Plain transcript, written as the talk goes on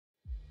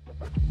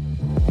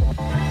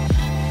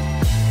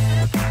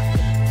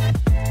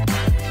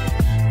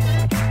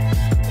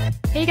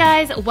Hey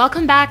guys,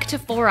 welcome back to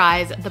Four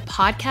Eyes, the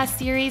podcast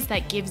series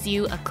that gives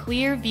you a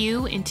clear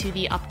view into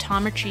the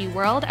optometry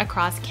world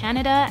across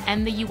Canada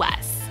and the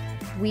US.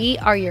 We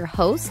are your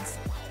hosts.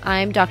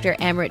 I'm Dr.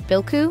 Amrit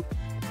Bilku.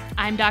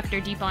 I'm Dr.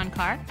 Deepan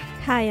Kaur.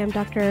 Hi, I'm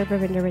Dr.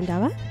 Ravinder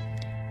Randhawa.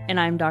 And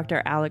I'm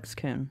Dr. Alex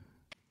Kuhn.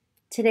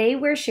 Today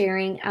we're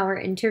sharing our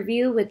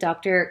interview with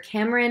Dr.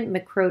 Cameron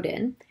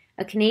McCrodan,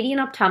 a Canadian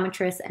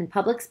optometrist and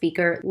public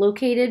speaker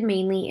located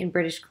mainly in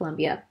British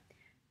Columbia.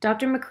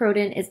 Dr.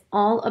 McCrodan is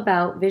all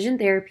about vision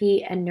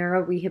therapy and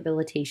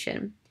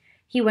neurorehabilitation.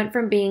 He went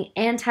from being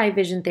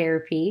anti-vision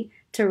therapy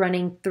to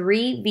running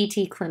 3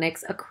 VT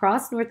clinics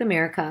across North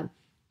America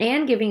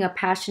and giving a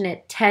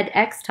passionate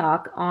TEDx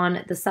talk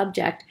on the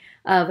subject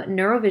of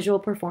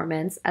neurovisual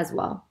performance as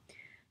well.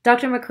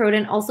 Dr.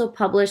 McCrodan also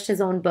published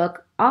his own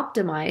book,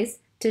 Optomize,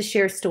 to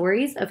share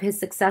stories of his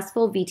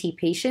successful VT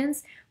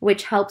patients,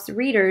 which helps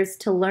readers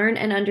to learn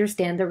and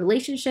understand the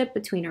relationship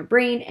between our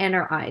brain and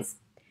our eyes.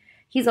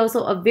 He's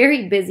also a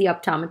very busy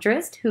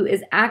optometrist who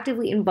is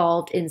actively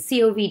involved in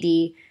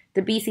COVD,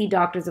 the BC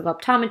Doctors of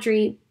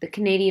Optometry, the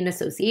Canadian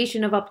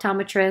Association of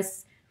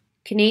Optometrists,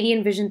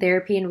 Canadian Vision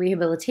Therapy and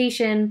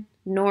Rehabilitation,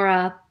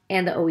 NORA,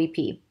 and the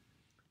OEP.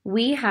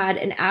 We had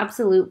an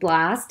absolute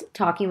blast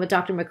talking with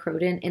Dr.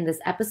 McCrodan in this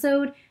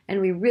episode, and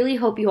we really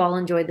hope you all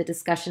enjoyed the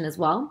discussion as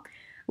well.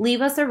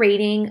 Leave us a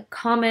rating,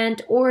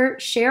 comment, or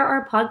share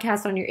our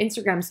podcast on your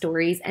Instagram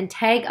stories and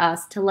tag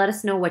us to let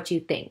us know what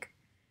you think.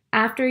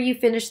 After you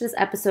finish this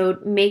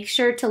episode, make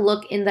sure to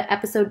look in the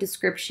episode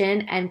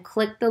description and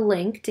click the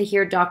link to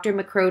hear Dr.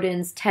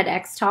 McCrodan's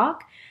TEDx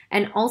talk,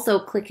 and also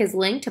click his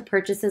link to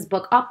purchase his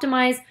book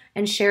Optomize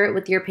and share it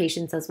with your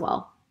patients as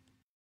well.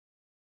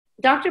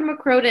 Dr.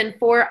 McCrodan,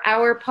 for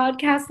our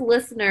podcast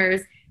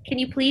listeners, can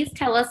you please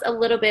tell us a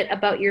little bit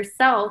about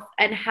yourself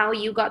and how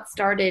you got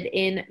started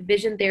in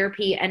vision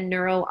therapy and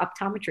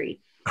neurooptometry?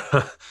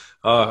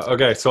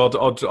 Okay, so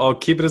I'll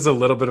keep it as a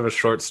little bit of a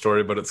short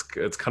story, but it's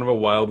kind of a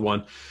wild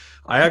one.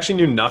 I actually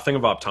knew nothing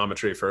of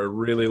optometry for a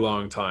really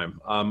long time.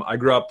 I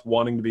grew up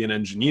wanting to be an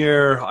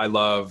engineer. I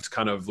loved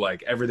kind of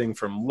like everything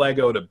from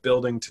Lego to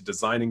building to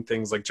designing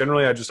things. Like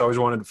generally, I just always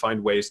wanted to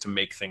find ways to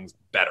make things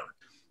better.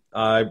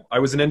 I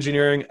was in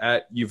engineering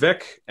at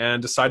UVic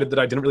and decided that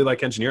I didn't really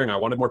like engineering. I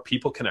wanted more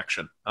people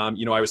connection. I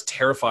was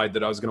terrified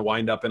that I was going to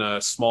wind up in a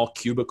small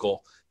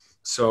cubicle.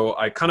 So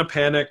I kind of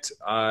panicked.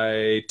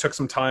 I took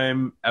some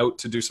time out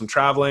to do some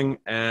traveling,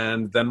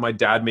 and then my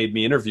dad made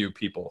me interview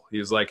people. He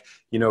was like,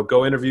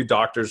 go interview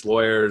doctors,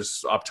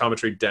 lawyers,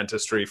 optometry,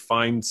 dentistry,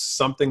 find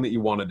something that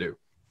you want to do.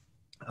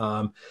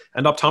 And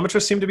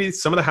optometrists seemed to be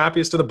some of the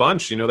happiest of the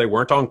bunch. They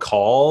weren't on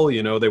call,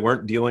 they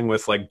weren't dealing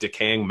with like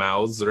decaying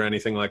mouths or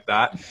anything like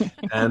that.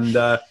 And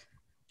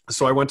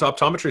so I went to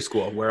optometry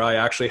school where I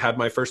actually had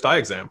my first eye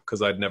exam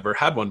because I'd never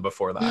had one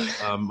before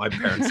that. My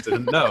parents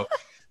didn't know.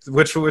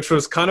 Which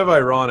was kind of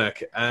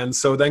ironic. And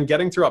so then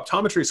getting through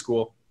optometry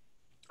school,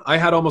 I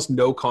had almost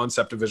no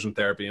concept of vision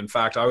therapy. In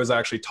fact, I was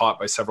actually taught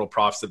by several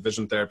profs that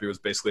vision therapy was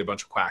basically a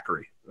bunch of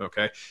quackery.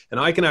 Okay. And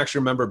I can actually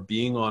remember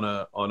being on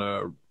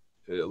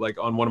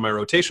one of my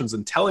rotations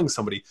and telling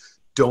somebody,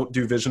 don't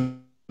do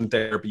vision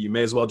therapy. You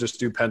may as well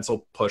just do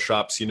pencil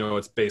push-ups.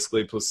 It's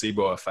basically a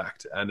placebo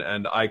effect.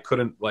 And I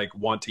couldn't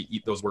want to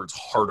eat those words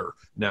harder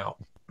now.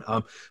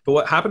 But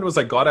what happened was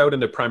I got out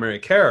into primary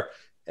care.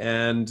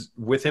 And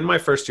within my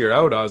first year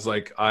out, I was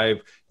like,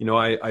 I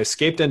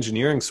escaped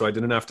engineering, so I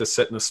didn't have to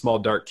sit in a small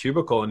dark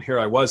cubicle. And here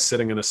I was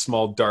sitting in a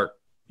small dark,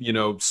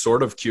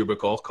 sort of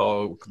cubicle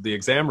called the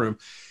exam room.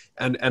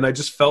 And I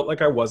just felt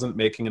like I wasn't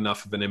making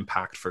enough of an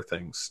impact for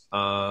things.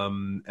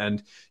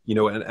 And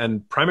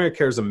primary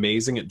care is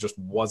amazing. It just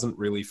wasn't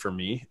really for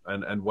me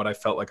and what I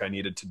felt like I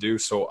needed to do.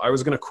 So I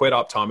was going to quit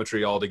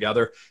optometry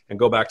altogether and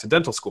go back to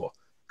dental school.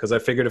 Because I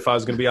figured if I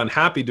was going to be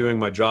unhappy doing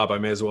my job, I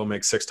may as well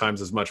make 6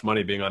 times as much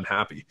money being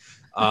unhappy.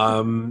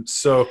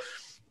 So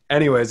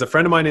anyways, a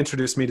friend of mine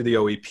introduced me to the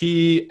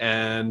OEP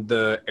and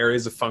the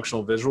areas of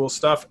functional visual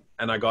stuff.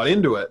 And I got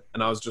into it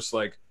and I was just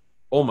like,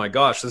 oh my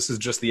gosh, this is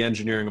just the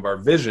engineering of our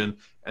vision.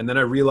 And then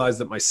I realized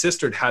that my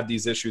sister had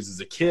these issues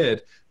as a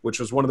kid, which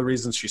was one of the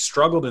reasons she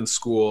struggled in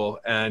school.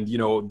 And,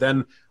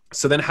 then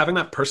having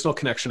that personal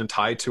connection and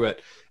tie to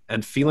it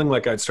and feeling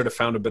like I'd sort of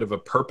found a bit of a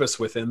purpose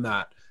within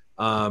that.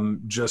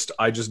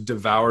 I just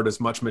devoured as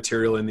much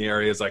material in the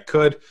areas I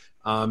could.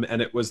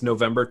 And it was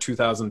November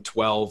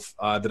 2012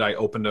 that I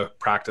opened a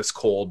practice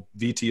cold,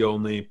 VT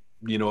only,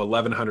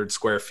 1,100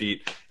 square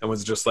feet, and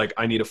was just like,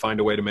 I need to find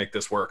a way to make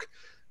this work.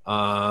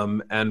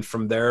 And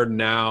from there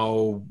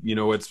now,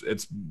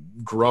 it's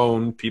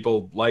grown.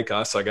 People like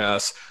us, I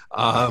guess.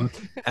 Now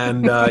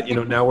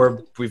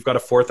we've got a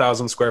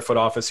 4,000 square foot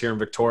office here in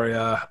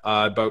Victoria,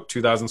 about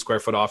 2,000 square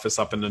foot office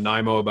up in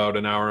Nanaimo, about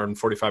an hour and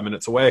 45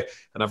 minutes away.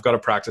 And I've got a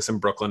practice in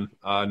Brooklyn,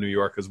 New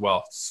York as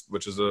well,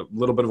 which is a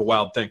little bit of a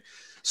wild thing.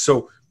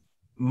 So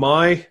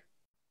I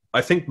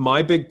think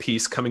my big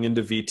piece coming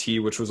into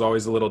VT, which was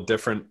always a little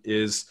different,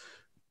 is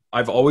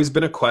I've always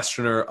been a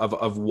questioner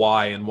of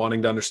why and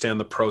wanting to understand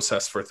the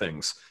process for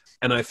things.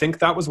 And I think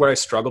that was where I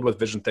struggled with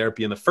vision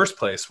therapy in the first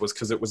place, was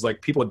because it was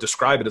like people would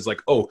describe it as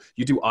like, oh,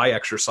 you do eye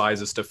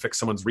exercises to fix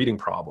someone's reading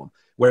problem.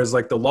 Whereas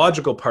like the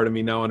logical part of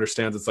me now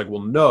understands it's like,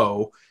 well,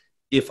 no,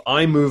 if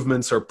eye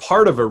movements are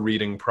part of a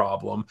reading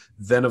problem,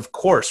 then of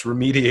course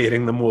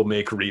remediating them will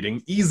make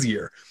reading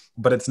easier.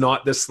 But it's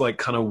not this like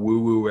kind of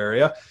woo-woo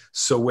area.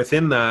 So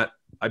within that,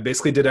 I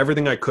basically did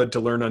everything I could to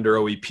learn under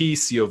OEP,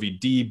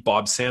 COVD.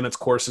 Bob Sannett's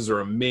courses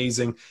are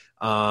amazing.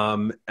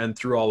 And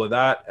through all of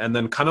that, and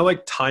then kind of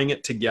like tying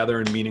it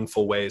together in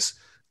meaningful ways.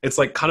 It's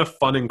like kind of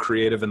fun and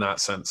creative in that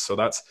sense. So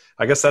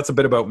I guess that's a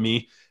bit about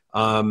me.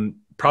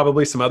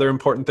 Probably some other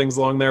important things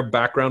along there,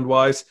 background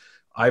wise.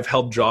 I've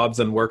held jobs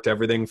and worked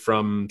everything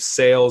from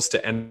sales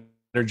to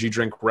energy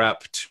drink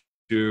rep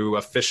to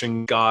a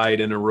fishing guide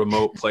in a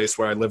remote place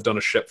where I lived on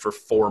a ship for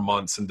 4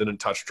 months and didn't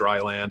touch dry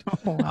land.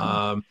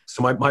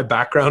 So my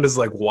background is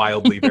like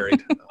wildly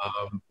varied,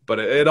 but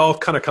it all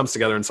kind of comes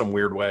together in some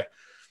weird way.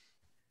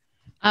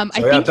 I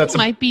think you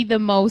might be the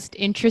most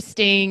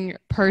interesting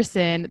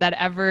person that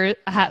ever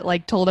had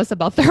like told us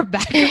about their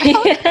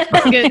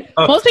background.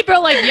 Most people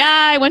are like,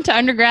 yeah, I went to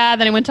undergrad,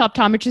 then I went to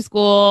optometry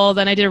school,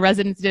 then I did a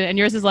residency, and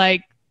yours is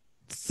like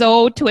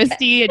so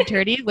twisty and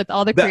turdy with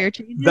all the career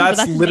changes.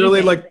 That's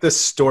literally like the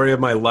story of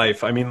my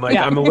life. I mean, like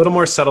I'm a little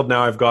more settled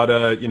now. I've got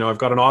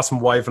an awesome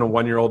wife and a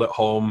 1-year-old at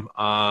home.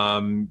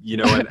 And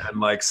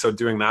like, so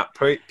doing that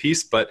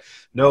piece, but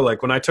no,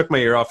 like when I took my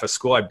year off of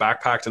school, I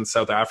backpacked in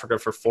South Africa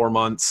for 4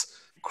 months.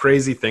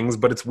 Crazy things,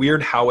 but it's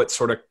weird how it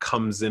sort of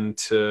comes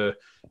into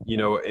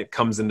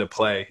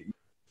play.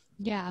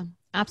 Yeah,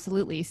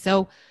 absolutely.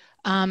 So,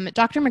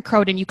 Dr.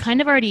 McCrodan, you kind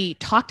of already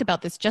talked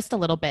about this just a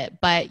little bit,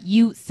 but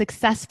you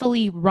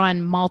successfully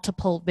run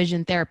multiple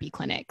vision therapy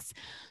clinics.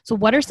 So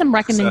what are some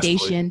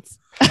recommendations?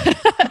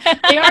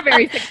 They are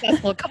very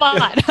successful. Come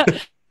on.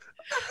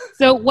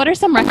 So what are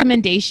some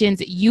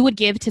recommendations you would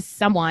give to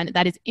someone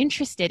that is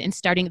interested in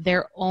starting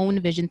their own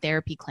vision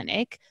therapy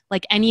clinic?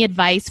 Like any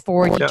advice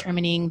for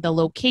determining the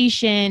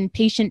location,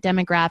 patient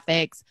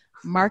demographics,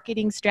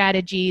 marketing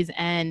strategies,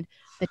 and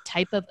the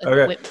type of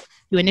equipment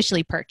you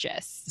initially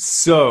purchase?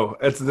 So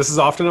this is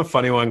often a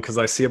funny one because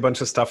I see a bunch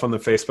of stuff on the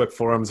Facebook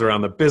forums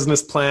around the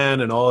business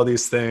plan and all of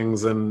these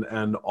things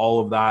and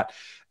all of that.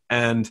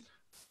 And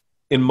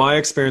in my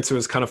experience, it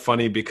was kind of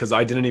funny because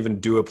I didn't even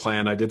do a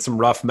plan. I did some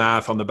rough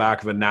math on the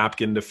back of a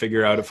napkin to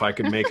figure out if I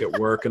could make it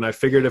work. And I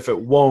figured if it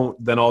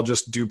won't, then I'll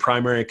just do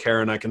primary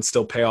care and I can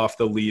still pay off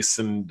the lease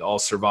and I'll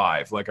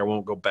survive. Like I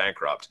won't go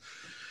bankrupt.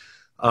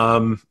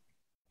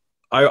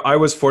 I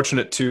was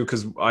fortunate too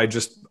because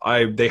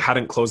they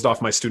hadn't closed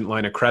off my student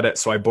line of credit.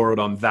 So I borrowed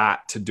on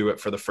that to do it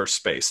for the first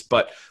space.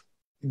 But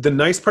the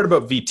nice part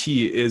about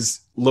VT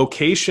is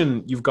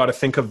location, you've got to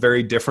think of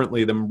very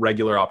differently than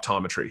regular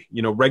optometry.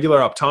 Regular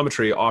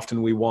optometry,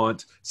 often we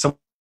want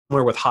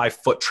somewhere with high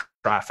foot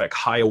traffic,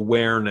 high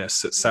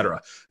awareness, et cetera.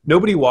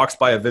 Nobody walks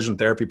by a vision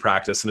therapy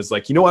practice and is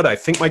like, you know what, I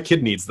think my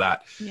kid needs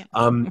that. Yeah.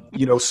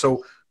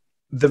 So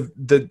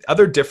the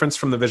other difference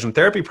from the vision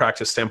therapy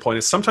practice standpoint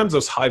is sometimes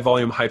those high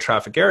volume, high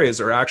traffic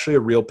areas are actually a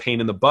real pain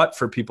in the butt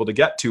for people to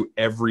get to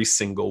every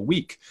single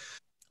week.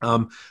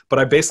 But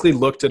I basically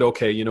looked at,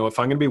 if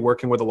I'm going to be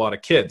working with a lot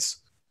of kids,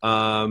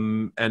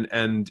 and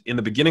in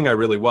the beginning I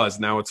really was,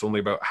 now it's only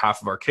about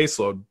half of our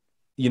caseload.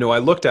 I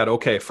looked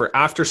at, for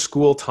after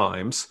school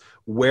times,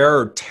 where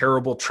are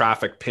terrible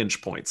traffic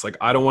pinch points? Like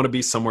I don't want to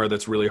be somewhere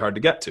that's really hard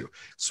to get to.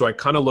 So I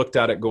kind of looked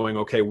at it going,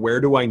 where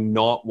do I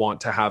not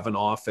want to have an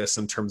office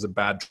in terms of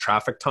bad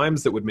traffic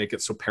times that would make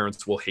it so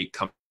parents will hate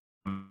coming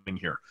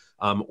here,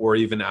 or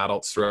even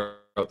adults throughout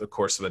the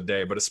course of a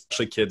day, but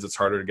especially kids, it's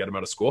harder to get them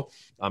out of school.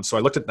 So I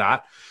looked at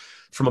that.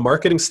 From a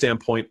marketing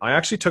standpoint, I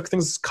actually took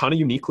things kind of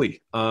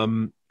uniquely.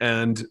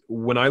 And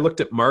when I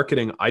looked at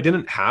marketing, I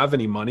didn't have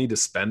any money to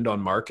spend on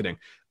marketing.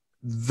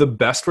 The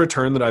best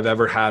return that I've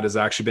ever had has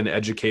actually been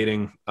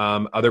educating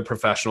other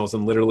professionals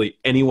and literally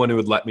anyone who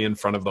would let me in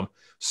front of them.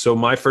 So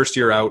my first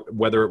year out,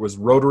 whether it was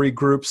Rotary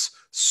groups,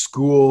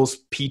 schools,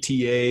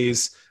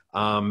 PTAs,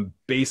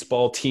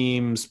 baseball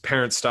teams,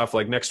 parent stuff,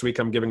 like next week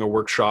I'm giving a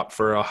workshop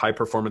for a high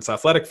performance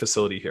athletic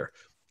facility here.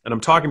 And I'm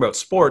talking about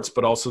sports,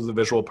 but also the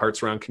visual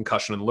parts around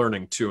concussion and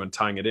learning too, and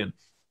tying it in.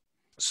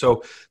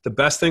 So the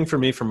best thing for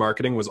me for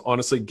marketing was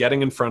honestly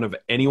getting in front of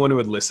anyone who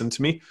would listen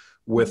to me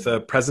with a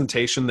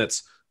presentation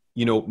that's,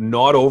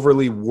 not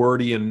overly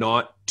wordy and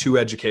not too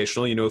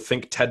educational,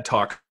 think TED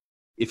Talk.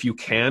 If you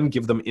can,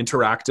 give them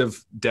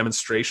interactive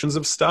demonstrations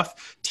of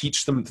stuff,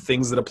 teach them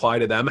things that apply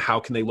to them. How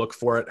can they look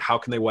for it? How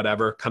can they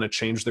whatever, kind of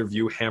change their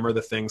view, hammer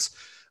the things,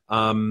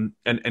 and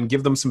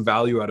give them some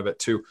value out of it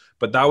too.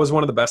 But that was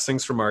one of the best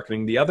things for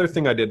marketing. The other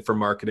thing I did for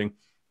marketing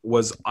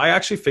was I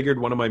actually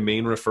figured one of my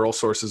main referral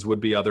sources would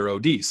be other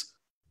ODs.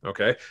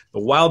 Okay. The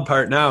wild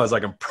part now is I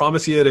can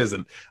promise you it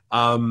isn't.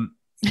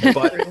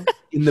 But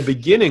in the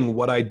beginning,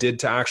 what I did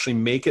to actually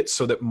make it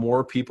so that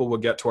more people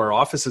would get to our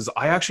offices,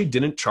 I actually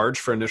didn't charge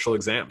for initial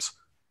exams.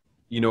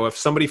 If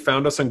somebody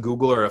found us on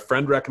Google or a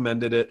friend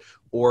recommended it,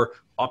 or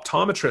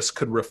optometrists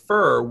could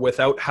refer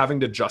without having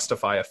to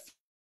justify a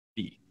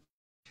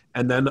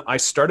And then I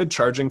started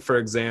charging for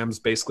exams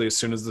basically as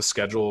soon as the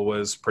schedule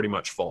was pretty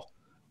much full.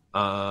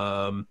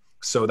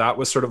 So that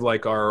was sort of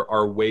like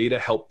our way to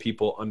help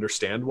people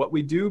understand what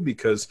we do,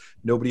 because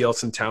nobody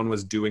else in town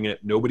was doing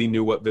it. Nobody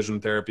knew what vision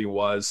therapy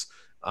was,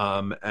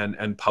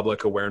 and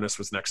public awareness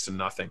was next to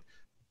nothing.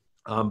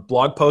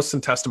 Blog posts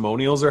and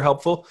testimonials are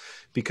helpful,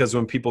 because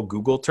when people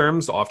Google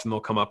terms, often they'll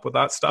come up with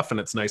that stuff, and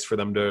it's nice for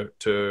them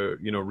to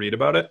read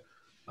about it.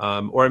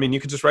 Or I mean, you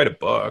could just write a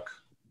book.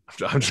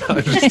 I'm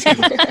just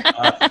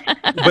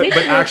but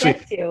actually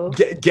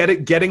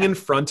getting in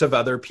front of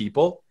other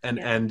people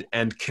and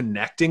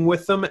connecting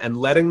with them and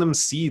letting them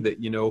see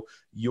that,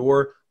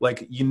 you're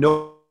like,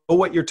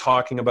 what you're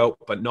talking about,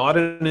 but not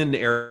in an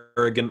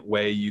arrogant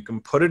way. You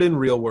can put it in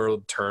real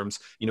world terms.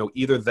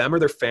 Either them or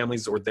their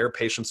families or their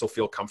patients will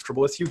feel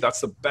comfortable with you. That's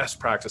the best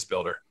practice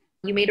builder.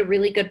 You made a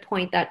really good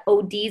point that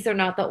ODs are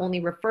not the only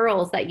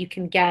referrals that you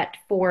can get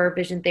for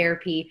vision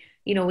therapy.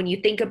 When you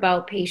think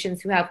about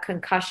patients who have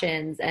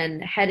concussions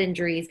and head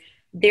injuries,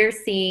 they're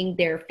seeing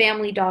their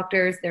family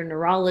doctors, their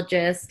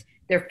neurologist,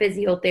 their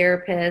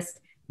physiotherapist,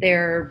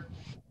 their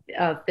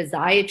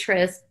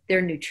physiatrist,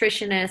 their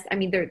nutritionist. I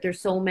mean,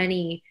 there's so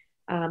many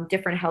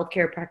different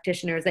healthcare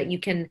practitioners that you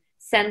can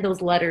send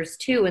those letters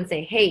to and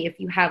say, hey, if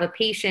you have a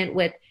patient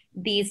with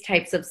these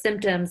types of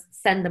symptoms,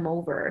 send them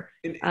over.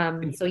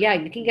 So yeah,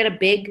 you can get a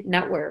big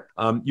network.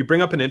 You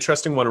bring up an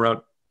interesting one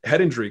around head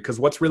injury, because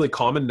what's really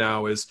common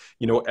now is,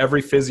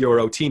 every physio or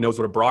OT knows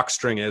what a Brock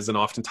string is and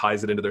often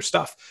ties it into their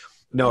stuff.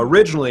 Now,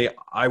 originally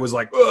I was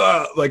like,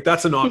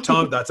 that's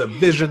that's a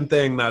vision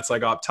thing. That's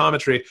like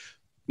optometry,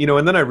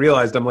 and then I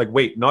realized, I'm like,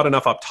 wait, not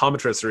enough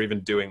optometrists are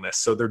even doing this.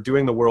 So they're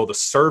doing the world a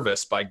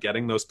service by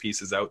getting those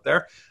pieces out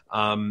there.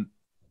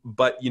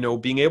 But,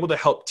 being able to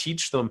help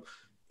teach them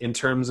in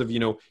terms of,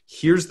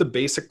 here's the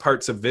basic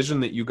parts of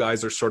vision that you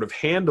guys are sort of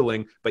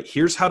handling, but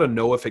here's how to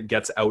know if it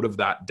gets out of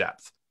that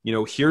depth.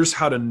 Here's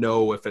how to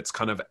know if it's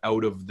kind of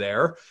out of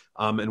there,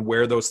 and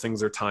where those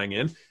things are tying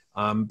in.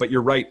 But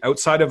you're right,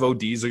 outside of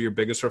ODs are your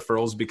biggest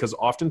referrals, because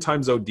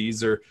oftentimes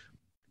ODs are,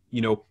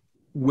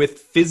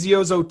 with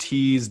physios,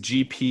 OTs,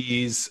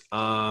 GPs,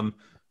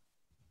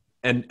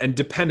 and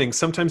depending,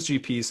 sometimes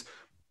GPs,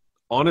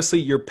 honestly,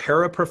 your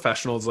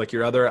paraprofessionals, like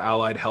your other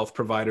allied health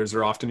providers,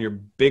 are often your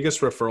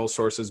biggest referral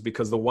sources,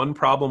 because the one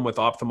problem with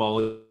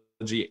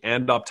ophthalmology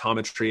and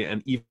optometry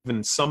and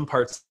even some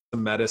parts of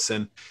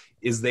medicine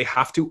is they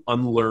have to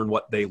unlearn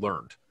what they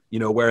learned.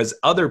 Whereas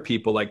other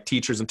people like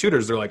teachers and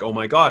tutors, they're like, oh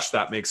my gosh,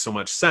 that makes so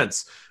much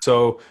sense.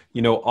 So,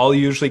 I'll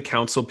usually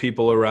counsel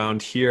people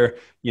around here,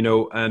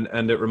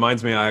 and it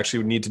reminds me, I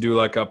actually need to do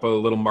like up a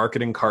little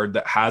marketing card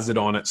that has it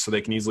on it so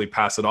they can easily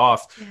pass it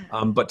off.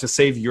 Yeah. But to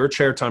save your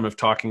chair time of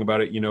talking about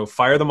it,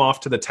 fire them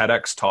off to the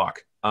TEDx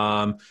talk,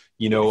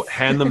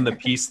 hand them the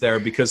piece there,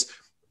 because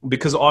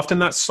often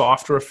that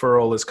soft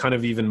referral is kind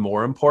of even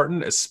more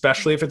important,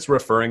 especially if it's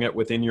referring it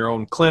within your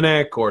own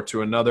clinic or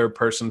to another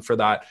person for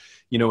that,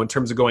 in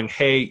terms of going,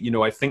 hey,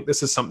 I think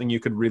this is something you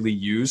could really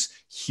use.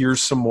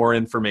 Here's some more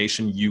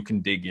information you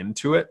can dig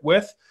into it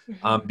with,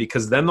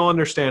 because then they'll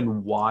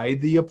understand why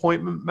the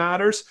appointment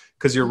matters.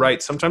 Because you're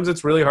right, sometimes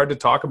it's really hard to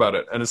talk about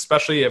it. And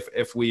especially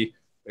if we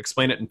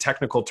explain it in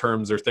technical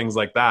terms or things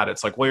like that,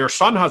 it's like, well, your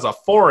son has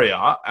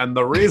aphoria, and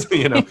the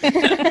reason,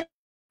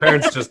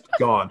 parents just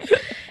gone.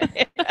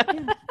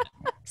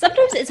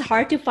 Sometimes it's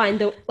hard to find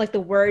the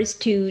words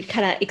to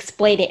kind of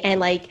explain it. And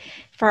like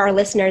for our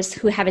listeners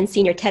who haven't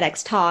seen your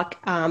TEDx talk,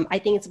 I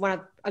think it's one of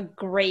a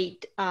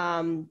great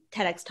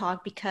TEDx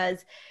talk,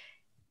 because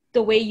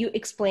the way you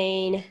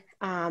explain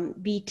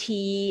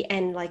VT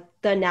and like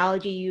the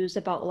analogy you use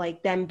about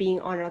like them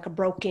being on like a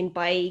broken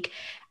bike,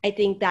 I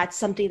think that's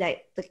something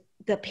that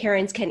the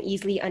parents can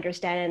easily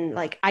understand. And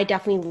like, I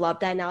definitely love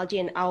that analogy,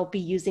 and I'll be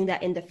using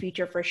that in the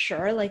future for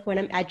sure. Like when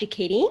I'm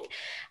educating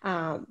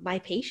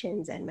my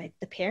patients and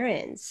the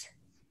parents.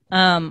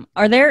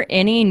 Are there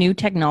any new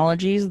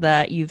technologies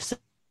that you've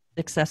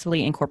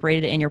successfully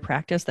incorporated in your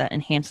practice that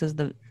enhances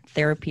the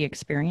therapy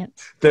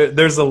experience?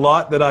 There's a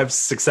lot that I've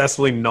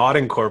successfully not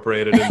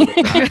incorporated into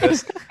the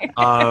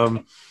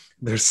practice.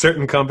 There's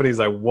certain companies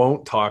I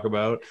won't talk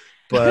about,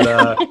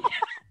 but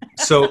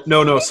so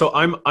no. So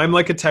I'm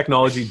like a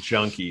technology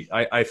junkie.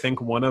 I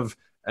think one of,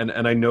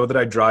 and I know that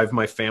I drive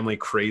my family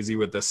crazy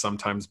with this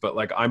sometimes, but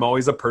like I'm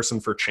always a person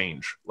for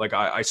change. Like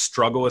I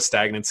struggle with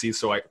stagnancy,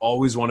 so I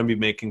always want to be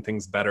making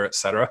things better,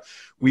 etc.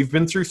 We've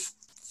been through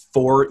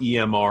 4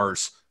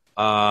 EMRs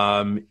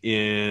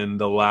in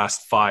the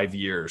last 5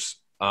 years.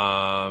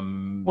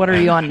 What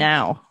are you on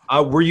now?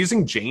 We're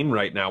using Jane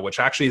right now, which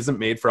actually isn't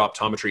made for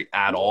optometry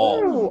at all.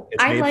 Ooh,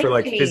 it's made for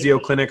like Jane. physio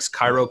clinics,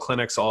 chiro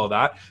clinics, all of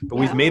that. But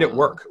we've made it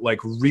work like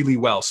really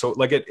well. So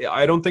like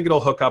I don't think it'll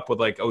hook up with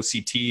like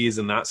OCTs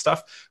and that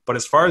stuff. But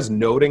as far as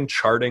noting,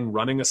 charting,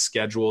 running a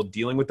schedule,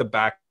 dealing with the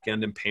back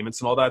end and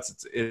payments and all that,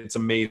 it's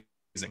amazing.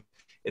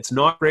 It's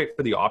not great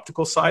for the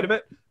optical side of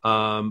it,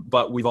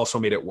 but we've also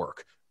made it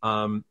work.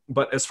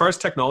 But as far as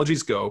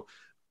technologies go,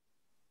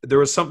 there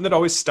was something that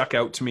always stuck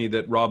out to me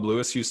that Rob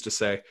Lewis used to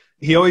say.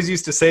 He always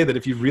used to say that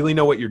if you really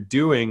know what you're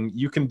doing,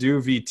 you can do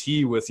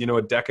VT with,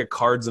 a deck of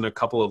cards and a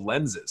couple of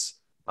lenses,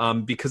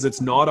 because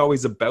it's not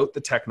always about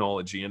the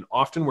technology. And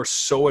often we're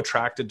so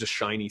attracted to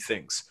shiny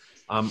things,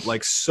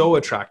 so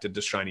attracted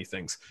to shiny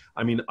things.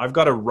 I mean, I've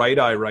got a right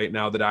eye right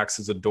now that acts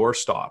as a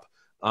doorstop.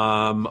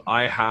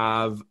 I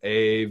have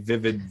a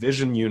vivid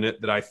vision unit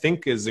that I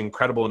think is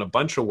incredible in a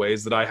bunch of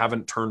ways that I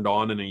haven't turned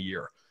on in a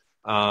year.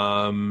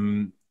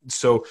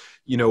 So,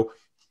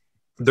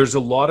 there's a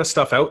lot of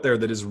stuff out there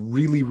that is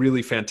really,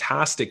 really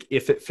fantastic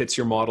if it fits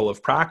your model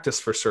of practice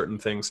for certain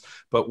things.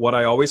 But what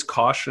I always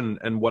caution,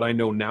 and what I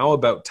know now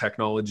about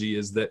technology,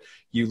 is that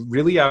you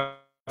really have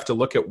to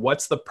look at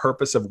what's the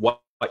purpose of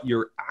what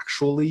you're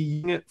actually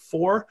using it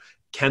for.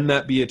 Can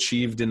that be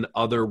achieved in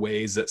other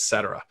ways,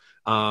 etc.?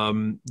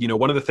 One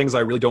of the things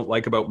I really don't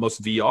like about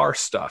most VR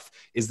stuff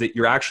is that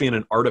you're actually in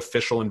an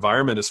artificial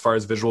environment as far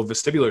as visual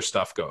vestibular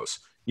stuff goes.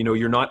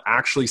 You're not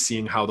actually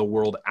seeing how the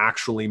world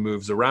actually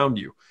moves around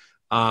you.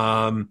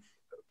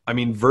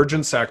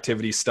 Vergence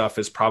activity stuff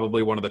is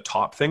probably one of the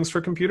top things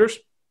for computers.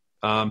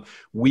 I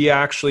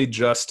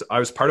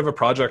was part of a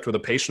project with a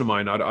patient of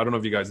mine. I don't know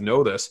if you guys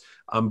know this,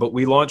 but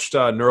we launched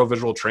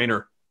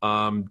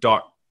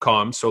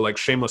neurovisualtrainer.com. So like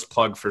shameless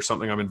plug for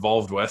something I'm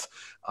involved with.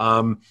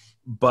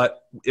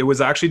 But it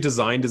was actually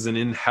designed as an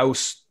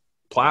in-house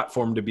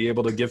platform to be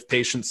able to give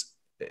patients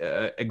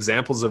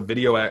examples of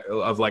video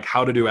of like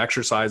how to do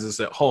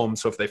exercises at home.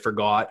 So if they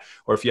forgot,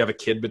 or if you have a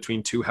kid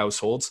between two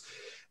households.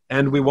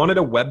 And we wanted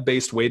a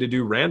web-based way to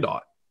do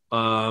Randot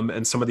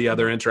and some of the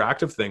other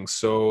interactive things.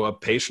 So a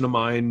patient of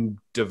mine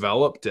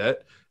developed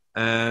it.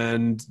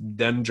 And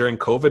then during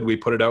COVID, we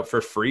put it out for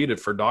free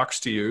for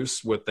docs to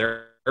use with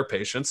their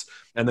patients.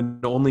 And then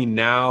only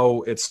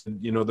now it's,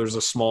 there's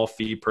a small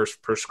fee per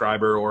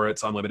prescriber, or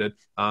it's unlimited.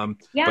 I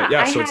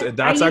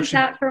used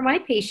that for my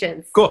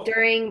patients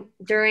during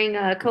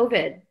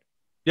COVID.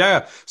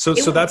 Yeah. So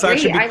that's great.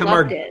 Actually become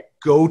our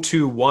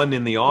go-to one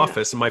in the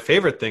office. Yeah. And my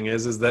favorite thing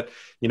is that,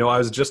 I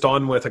was just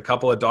on with a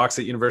couple of docs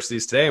at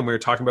universities today, and we were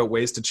talking about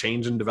ways to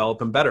change and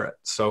develop and better it.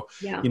 So,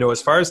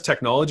 as far as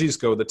technologies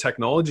go,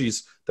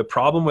 the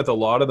problem with a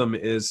lot of them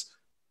is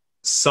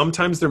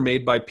sometimes they're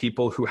made by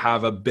people who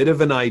have a bit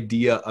of an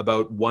idea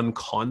about one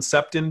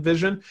concept in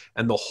vision,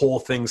 and the whole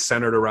thing's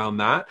centered around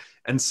that.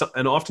 And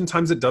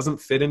oftentimes it doesn't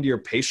fit into your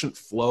patient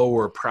flow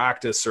or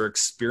practice or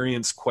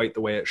experience quite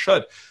the way it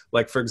should.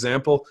 Like, for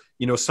example,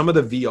 some of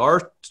the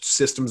VR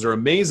systems are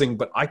amazing,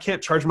 but I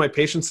can't charge my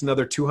patients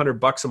another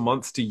 $200 a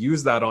month to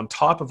use that on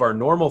top of our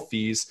normal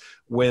fees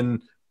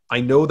when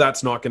I know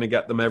that's not going to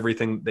get them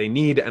everything they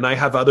need. And I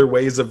have other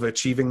ways of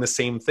achieving the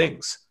same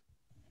things.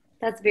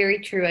 That's very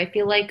true. I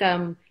feel like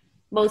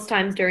most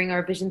times during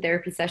our vision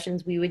therapy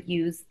sessions, we would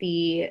use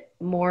the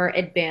more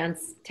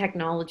advanced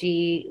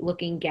technology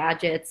looking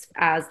gadgets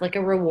as like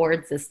a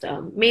reward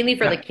system, mainly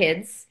for the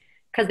kids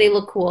because they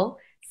look cool.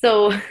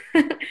 So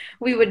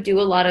we would do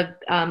a lot of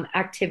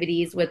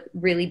activities with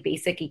really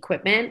basic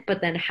equipment,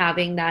 but then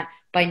having that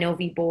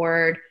Binovi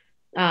board,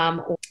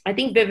 or I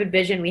think Vivid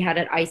Vision we had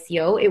at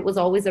ICO, it was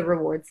always a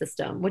reward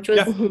system, which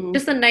was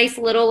just a nice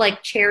little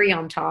like cherry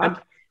on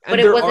top. But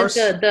it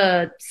wasn't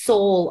the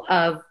soul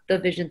of the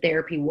vision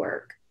therapy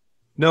work.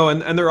 No,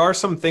 and there are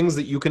some things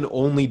that you can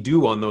only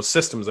do on those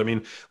systems.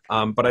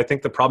 But I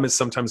think the problem is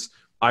sometimes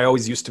I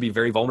always used to be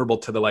very vulnerable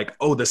to the like,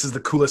 oh, this is the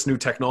coolest new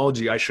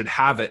technology, I should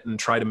have it, and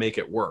try to make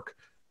it work.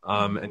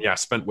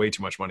 Spent way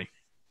too much money.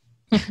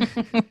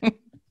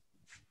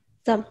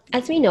 So,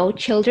 as we know,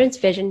 children's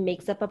vision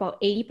makes up about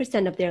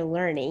 80% of their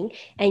learning,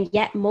 and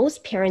yet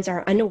most parents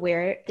are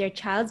unaware their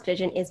child's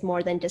vision is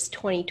more than just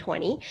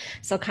 20/20.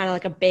 So kind of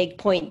like a big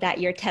point that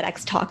your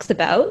TEDx talks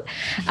about.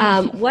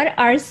 What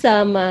are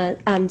some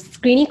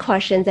screening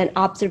questions and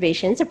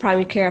observations a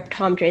primary care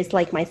optometrist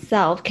like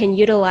myself can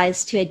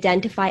utilize to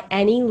identify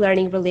any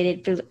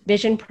learning-related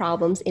vision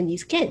problems in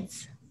these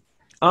kids?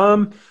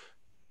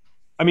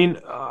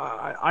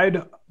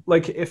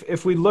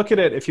 If we look at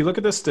it, if you look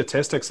at the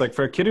statistics, like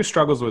for a kid who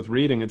struggles with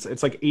reading,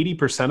 it's like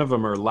 80% of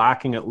them are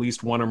lacking at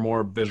least one or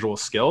more visual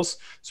skills.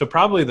 So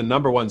probably the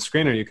number one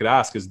screener you could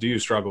ask is, do you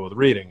struggle with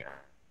reading?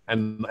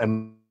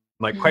 And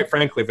quite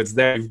frankly, if it's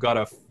there, you've got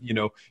a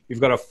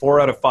 4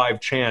 out of 5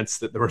 chance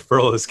that the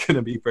referral is going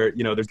to be for,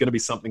 there's going to be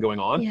something going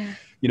on. Yeah.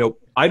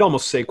 I'd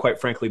almost say,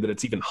 quite frankly, that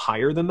it's even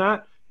higher than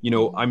that.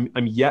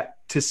 I'm yet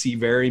to see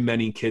very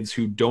many kids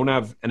who don't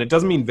have, and it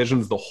doesn't mean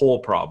vision's the whole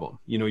problem.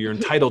 You're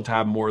entitled to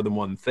have more than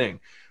one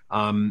thing.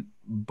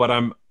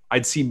 But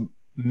I'd see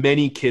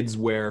many kids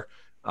where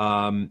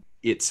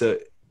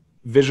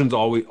vision's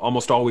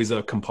almost always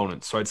a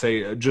component. So I'd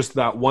say just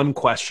that one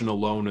question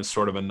alone is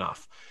sort of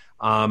enough.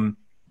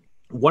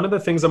 One of the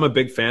things I'm a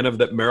big fan of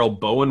that Meryl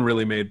Bowen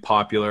really made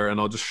popular,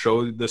 and I'll just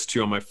show this to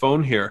you on my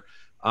phone here,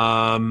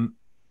 the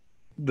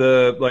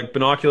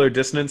binocular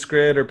dissonance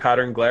grid or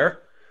pattern glare.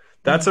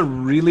 That's a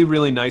really,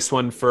 really nice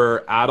one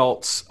for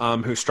adults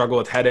who struggle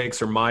with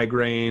headaches or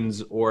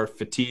migraines or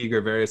fatigue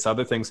or various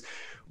other things.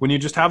 when you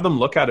just have them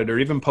look at it, or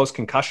even post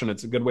concussion,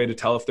 it's a good way to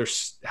tell if they're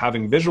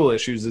having visual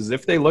issues, is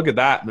if they look at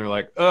that and they're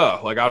like, oh,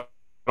 like I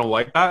don't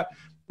like that.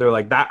 They're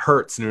like, that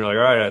hurts. And you're like,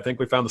 all right, I think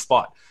we found the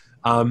spot.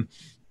 And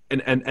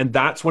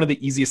that's one of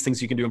the easiest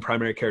things you can do in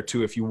primary care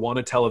too, if you want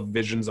to tell if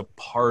vision's a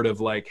part of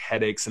like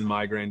headaches and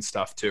migraine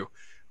stuff too.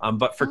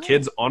 But for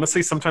kids,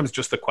 honestly, sometimes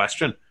just the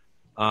question,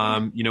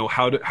 you know,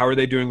 how are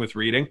they doing with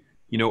reading?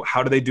 You know,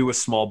 how do they do with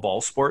small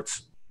ball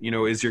sports? You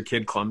know, is your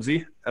kid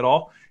clumsy at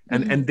all?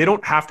 And they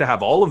don't have to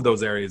have all of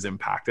those areas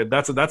impacted.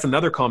 That's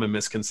another common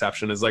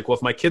misconception, is like, well,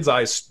 if my kid's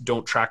eyes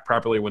don't track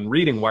properly when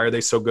reading, why are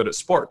they so good at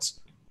sports?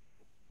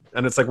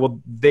 And it's like,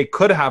 well, they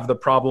could have the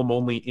problem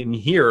only in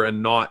here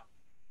and not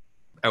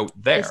out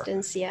there.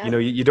 Distance, yeah. You know,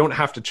 you don't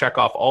have to check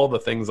off all the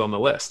things on the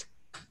list.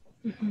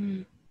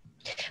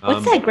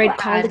 What's that grid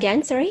called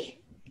again? Sorry.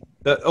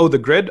 The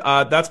grid,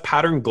 that's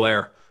pattern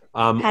glare,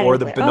 or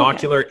the glare.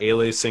 binocular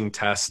aliasing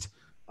test.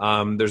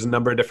 There's a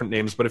number of different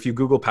names, but if you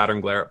Google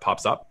pattern glare, it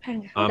pops up.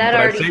 That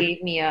already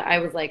gave me I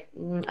was like,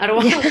 I don't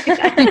want to look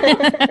at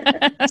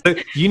that. So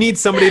you need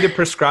somebody to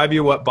prescribe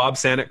you what Bob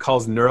Sanet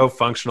calls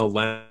neurofunctional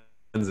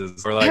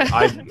lenses, or like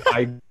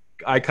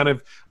I kind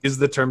of use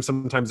the term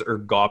sometimes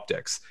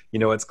ergoptics. You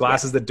know, it's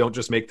glasses that don't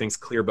just make things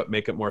clear, but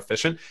make it more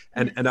efficient.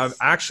 And I've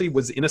actually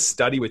was in a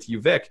study with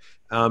UVic,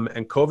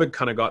 and COVID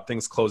kind of got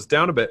things closed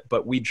down a bit,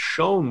 but we'd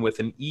shown with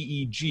an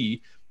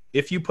EEG,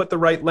 if you put the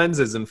right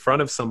lenses in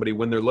front of somebody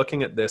when they're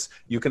looking at this,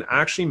 you can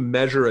actually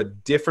measure a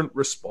different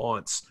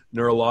response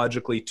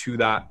neurologically to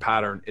that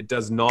pattern. It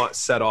does not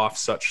set off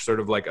such sort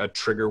of like a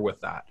trigger with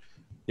that.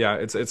 Yeah,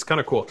 it's kind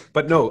of cool.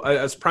 But no,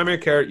 as primary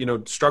care, you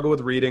know, struggle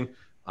with reading,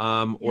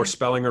 or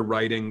spelling or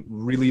writing,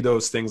 really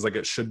those things, like,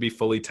 it should be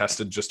fully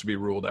tested just to be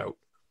ruled out.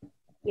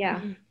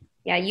 Yeah.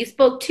 Yeah, you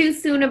spoke too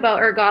soon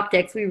about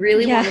ergoptics. We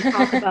really want to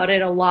talk about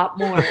it a lot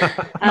more.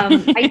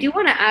 I do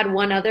want to add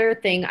one other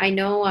thing. I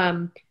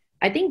know,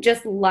 I think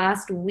just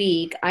last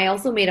week, I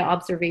also made an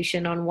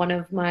observation on one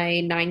of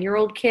my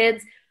 9-year-old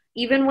kids.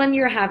 Even when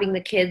you're having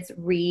the kids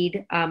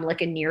read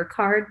like a near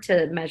card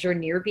to measure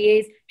near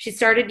VAs, she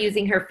started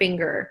using her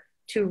finger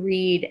to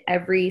read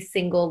every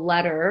single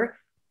letter.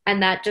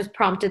 And that just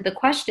prompted the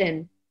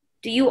question,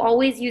 do you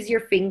always use your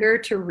finger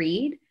to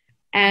read?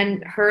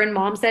 And her and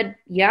mom said,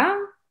 yeah,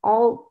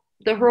 her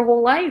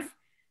whole life.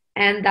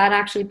 And that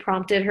actually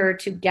prompted her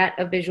to get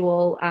a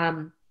visual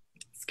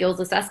skills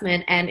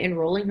assessment and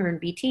enrolling her in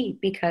BT,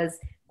 because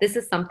this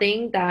is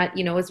something that,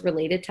 you know, is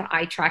related to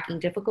eye tracking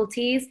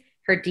difficulties.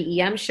 Her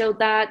DEM showed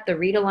that, the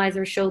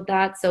Readalyzer showed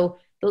that. So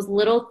those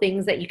little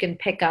things that you can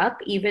pick up,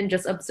 even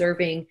just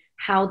observing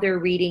how they're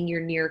reading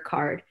your near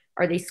card.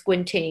 Are they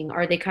squinting?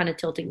 Are they kind of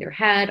tilting their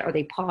head? Are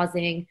they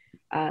pausing?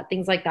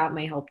 Things like that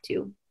might help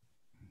too.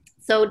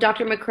 So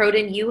Dr.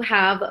 McCrodan, you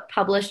have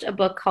published a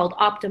book called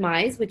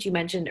Optomize, which you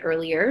mentioned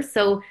earlier.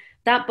 So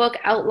that book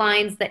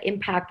outlines the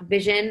impact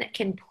vision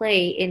can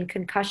play in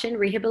concussion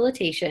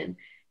rehabilitation,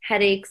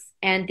 headaches,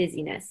 and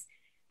dizziness.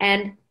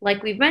 And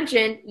like we've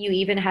mentioned, you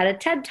even had a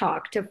TED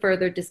Talk to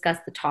further discuss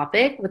the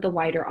topic with a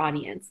wider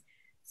audience.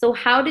 So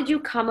how did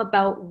you come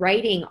about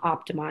writing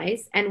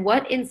Optomize, and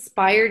what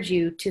inspired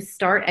you to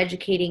start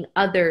educating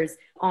others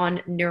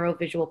on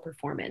neurovisual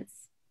performance?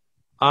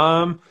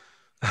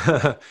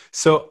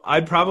 So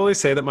I'd probably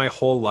say that my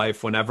whole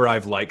life, whenever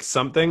I've liked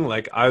something,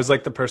 like I was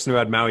like the person who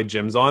had Maui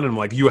gyms on, and I'm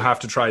like, you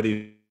have to try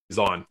these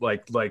on,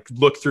 like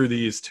look through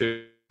these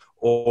too.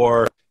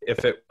 Or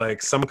if it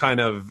like some kind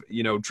of,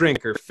 you know,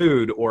 drink or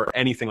food or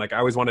anything, like I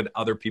always wanted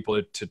other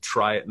people to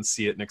try it and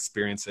see it and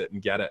experience it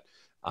and get it.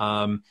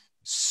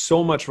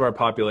 So much of our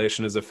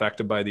population is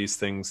affected by these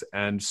things,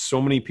 and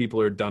so many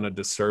people are done a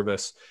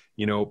disservice.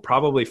 You know,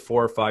 probably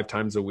 4 or 5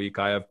 times a week,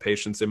 I have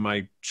patients in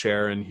my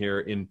chair in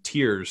here in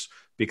tears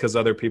because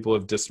other people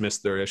have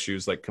dismissed their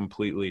issues like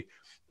completely,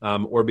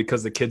 or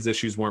because the kids'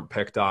 issues weren't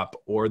picked up,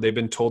 or they've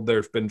been told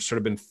they've been sort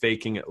of been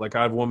faking it. Like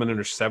I have a woman in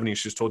her 70s,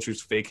 she's told she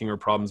was faking her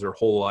problems her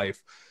whole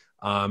life.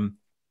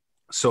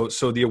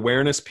 So the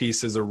awareness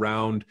piece is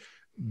around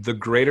the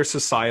greater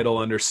societal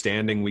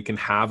understanding we can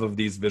have of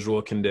these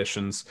visual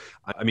conditions.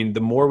 I mean,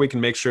 the more we can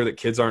make sure that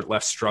kids aren't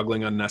left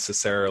struggling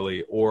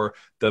unnecessarily, or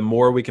the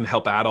more we can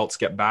help adults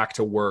get back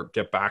to work,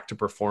 get back to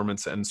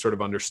performance, and sort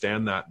of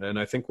understand that. And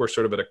I think we're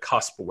sort of at a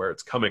cusp where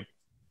it's coming.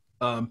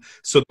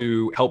 So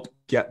to help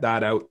get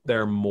that out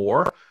there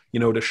more, you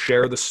know, to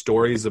share the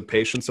stories of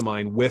patients of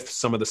mine with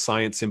some of the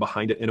science in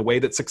behind it in a way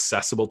that's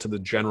accessible to the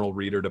general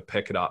reader to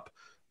pick it up,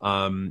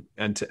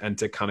 and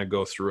to kind of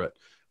go through it.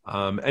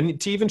 And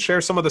to even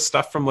share some of the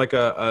stuff from like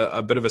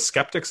a bit of a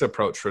skeptic's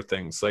approach for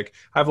things. Like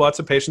I have lots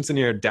of patients in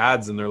here,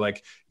 dads, and they're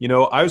like, you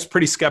know, I was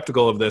pretty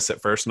skeptical of this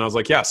at first. And I was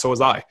like, yeah, so was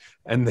I.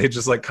 And they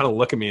just like kind of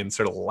look at me and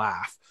sort of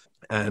laugh.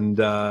 And,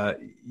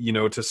 you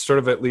know, to sort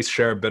of at least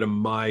share a bit of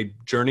my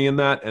journey in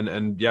that,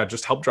 and yeah,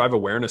 just help drive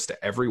awareness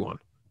to everyone.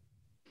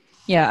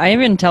 Yeah, I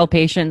even tell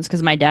patients,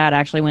 because my dad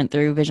actually went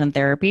through vision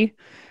therapy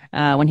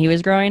when he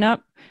was growing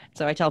up.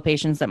 So I tell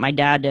patients that my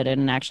dad did it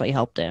and actually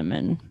helped him.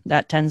 And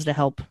that tends to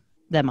help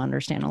them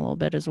understand a little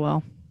bit as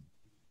well.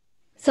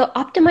 So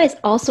Optimize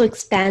also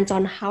expands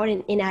on how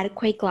an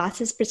inadequate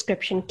glasses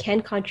prescription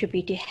can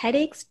contribute to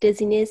headaches,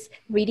 dizziness,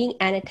 reading,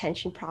 and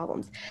attention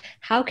problems.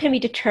 How can we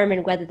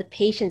determine whether the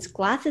patient's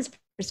glasses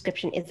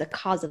prescription is the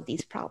cause of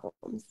these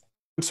problems?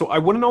 So I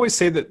wouldn't always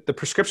say that the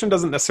prescription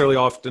doesn't necessarily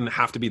often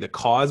have to be the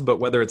cause, but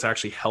whether it's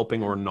actually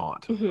helping or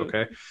not.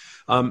 Okay.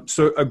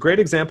 So a great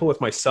example with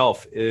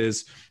myself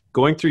is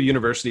going through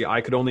university.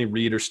 I could only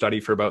read or study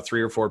for about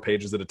 3 or 4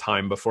 pages at a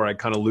time before I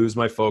kind of lose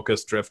my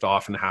focus, drift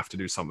off, and have to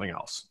do something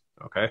else.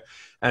 Okay.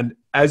 And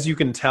as you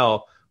can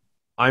tell,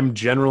 I'm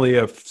generally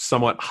a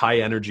somewhat high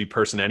energy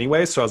person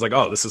anyway. So I was like,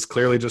 oh, this is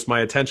clearly just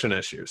my attention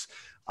issues.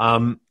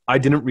 I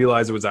didn't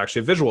realize it was actually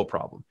a visual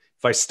problem.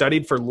 If I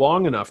studied for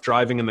long enough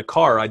driving in the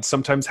car, I'd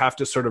sometimes have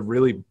to sort of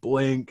really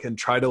blink and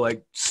try to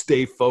like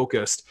stay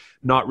focused,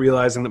 not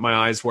realizing that my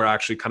eyes were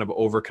actually kind of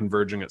over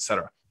converging, et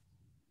cetera.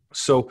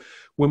 So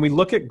when we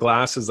look at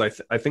glasses, I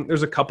think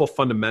there's a couple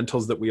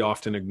fundamentals that we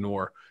often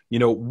ignore. You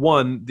know,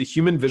 one, the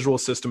human visual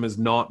system is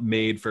not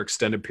made for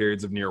extended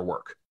periods of near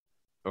work.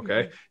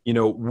 Okay. You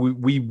know,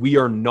 we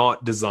are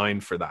not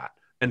designed for that.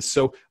 And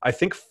so I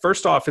think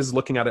first off is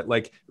looking at it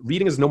like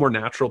reading is no more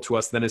natural to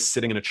us than is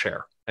sitting in a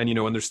chair. And, you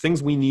know, and there's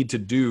things we need to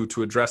do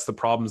to address the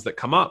problems that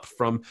come up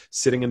from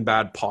sitting in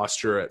bad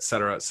posture, et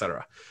cetera, et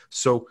cetera.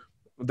 So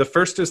the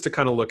first is to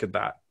kind of look at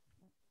that.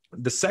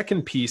 The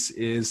second piece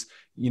is,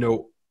 you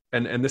know,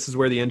 and this is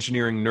where the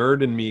engineering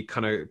nerd in me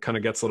kind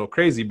of gets a little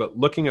crazy, but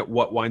looking at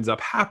what winds up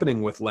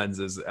happening with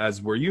lenses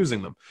as we're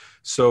using them.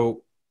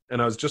 So,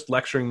 and I was just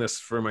lecturing this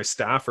for my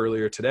staff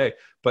earlier today,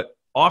 but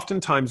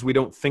oftentimes we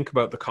don't think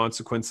about the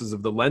consequences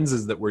of the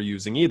lenses that we're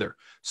using either.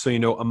 So, you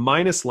know, a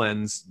minus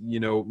lens,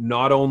 you know,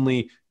 not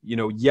only, you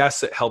know,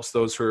 yes, it helps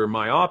those who are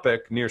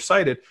myopic,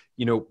 nearsighted,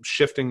 you know,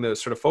 shifting the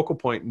sort of focal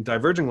point and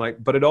diverging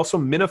light, but it also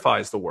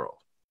minifies the world.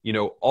 You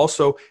know,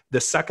 also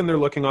the second they're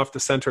looking off the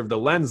center of the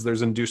lens,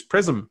 there's induced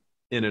prism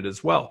in it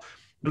as well.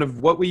 And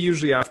of what we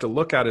usually have to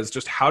look at is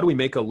just how do we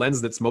make a lens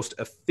that's most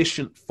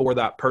efficient for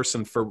that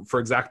person for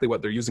exactly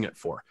what they're using it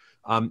for.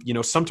 You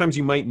know, sometimes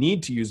you might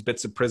need to use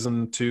bits of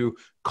prism to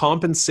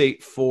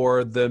compensate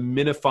for the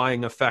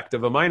minifying effect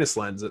of a minus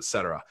lens, et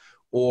cetera.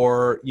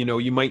 Or, you know,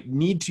 you might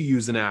need to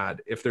use an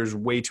ad if there's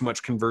way too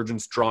much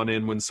convergence drawn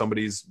in when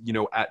somebody's, you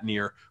know, at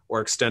near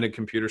or extended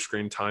computer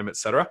screen time, et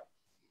cetera.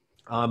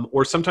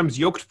 Or sometimes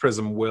yoked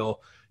prism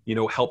will, you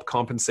know, help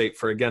compensate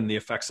for, again, the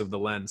effects of the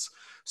lens.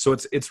 So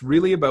it's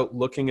really about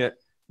looking at,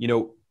 you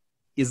know,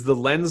 is the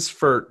lens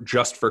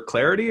just for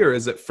clarity or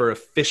is it for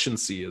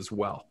efficiency as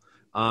well?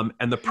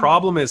 And the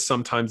problem is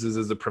sometimes is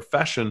as a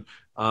profession,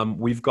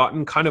 we've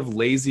gotten kind of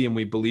lazy and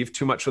we believe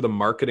too much of the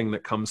marketing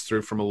that comes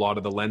through from a lot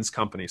of the lens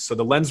companies. So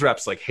the lens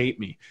reps like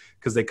hate me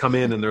because they come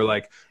in and they're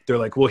like,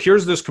 well,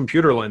 here's this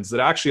computer lens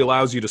that actually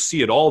allows you to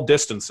see at all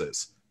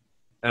distances.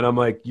 And I'm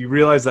like, you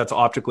realize that's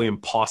optically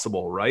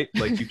impossible, right?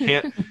 Like you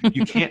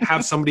can't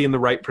have somebody in the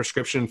right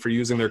prescription for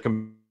using their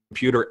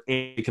computer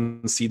and you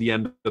can see the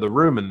end of the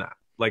room in that.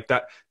 Like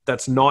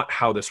that's not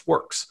how this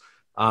works.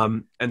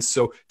 And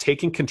so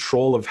taking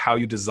control of how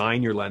you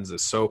design your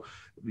lenses. So,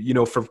 you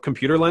know, for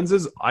computer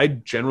lenses, I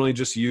generally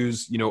just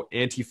use, you know,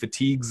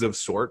 anti-fatigues of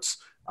sorts,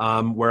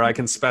 where I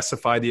can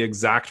specify the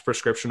exact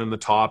prescription in the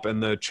top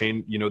and the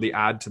chain, you know, the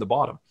ad to the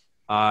bottom.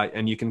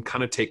 And you can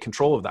kind of take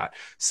control of that.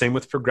 Same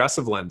with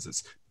progressive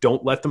lenses.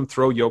 Don't let them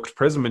throw yoked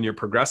prism in your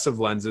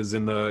progressive lenses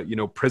in the, you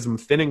know, prism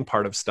thinning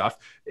part of stuff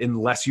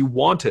unless you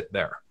want it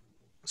there.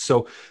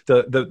 So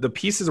the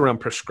pieces around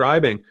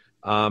prescribing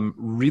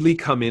really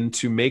come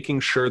into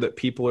making sure that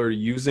people are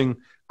using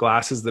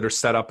glasses that are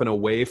set up in a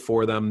way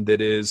for them that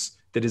is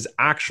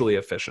actually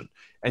efficient.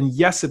 And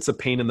yes, it's a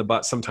pain in the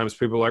butt. Sometimes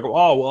people are like,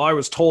 oh, well, I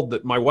was told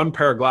that my one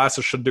pair of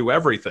glasses should do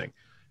everything.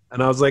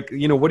 And I was like,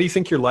 you know, what do you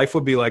think your life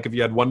would be like if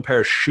you had one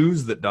pair of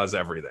shoes that does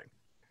everything?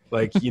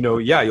 Like, you know,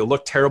 yeah, you'll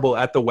look terrible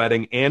at the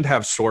wedding and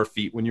have sore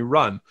feet when you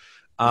run.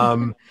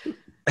 And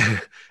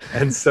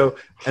so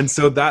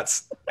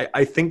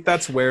I think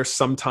that's where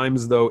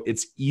sometimes though,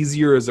 it's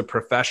easier as a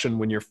profession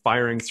when you're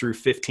firing through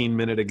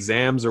 15-minute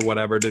exams or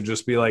whatever to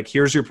just be like,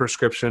 here's your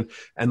prescription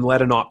and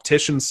let an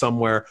optician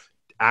somewhere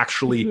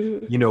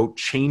actually, you know,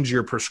 change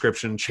your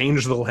prescription,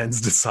 change the lens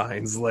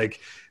designs.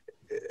 Like,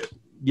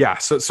 yeah.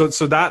 So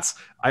that's,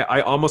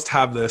 I almost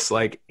have this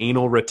like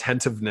anal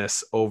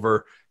retentiveness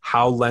over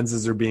how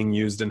lenses are being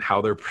used and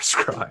how they're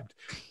prescribed.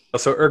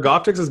 So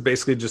ergoptics is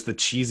basically just the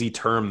cheesy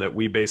term that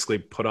we basically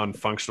put on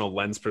functional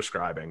lens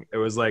prescribing. It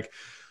was like,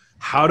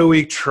 how do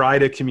we try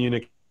to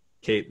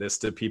communicate this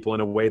to people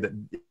in a way that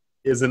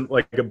isn't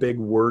like a big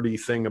wordy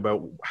thing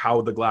about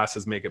how the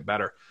glasses make it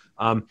better?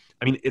 I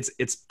mean,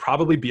 it's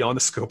probably beyond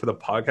the scope of the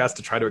podcast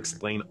to try to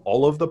explain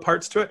all of the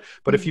parts to it.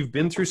 But if you've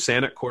been through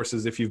SANET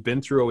courses, if you've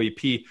been through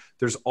OEP,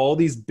 there's all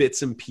these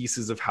bits and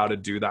pieces of how to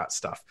do that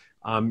stuff.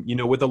 You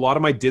know, with a lot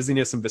of my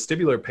dizziness and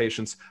vestibular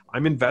patients,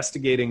 I'm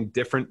investigating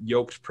different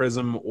yoked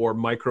prism or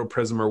micro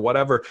prism or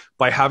whatever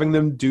by having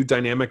them do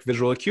dynamic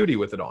visual acuity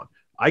with it on.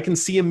 I can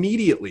see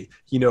immediately,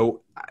 you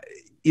know,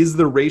 is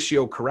the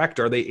ratio correct?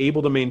 Are they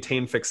able to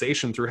maintain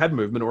fixation through head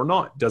movement or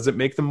not? Does it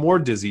make them more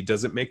dizzy?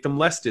 Does it make them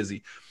less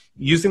dizzy?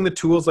 using the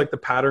tools like the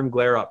pattern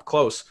glare up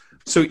close.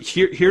 So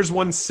here's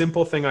one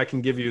simple thing I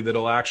can give you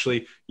that'll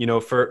actually, you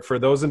know, for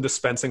those in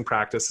dispensing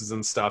practices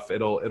and stuff,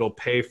 it'll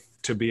pay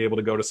to be able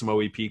to go to some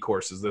OEP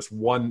courses.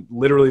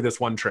 Literally this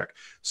one trick.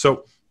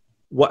 So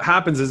what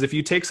happens is if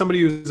you take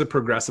somebody who's a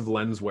progressive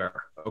lens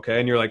wearer, okay,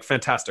 and you're like,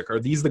 fantastic, are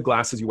these the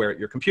glasses you wear at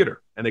your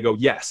computer? And they go,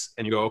 yes.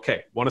 And you go,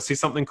 okay, want to see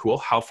something cool?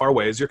 How far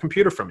away is your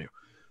computer from you?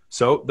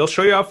 So they'll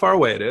show you how far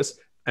away it is.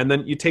 And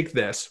then you take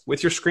this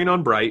with your screen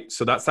on bright.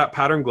 So that's that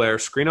pattern glare,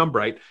 screen on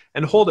bright,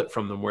 and hold it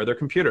from them where their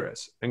computer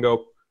is and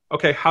go,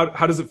 okay, how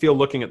does it feel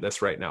looking at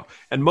this right now?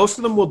 And most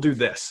of them will do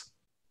this.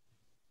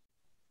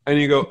 And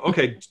you go,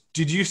 okay,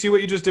 did you see what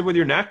you just did with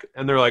your neck?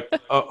 And they're like,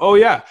 oh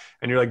yeah.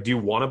 And you're like, do you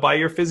want to buy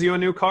your physio a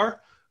new car?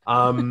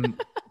 And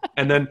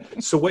then,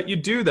 so what you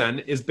do then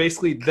is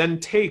basically then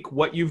take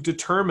what you've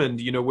determined,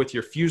 you know, with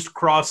your fused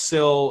cross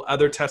sill,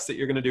 other tests that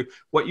you're going to do,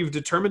 what you've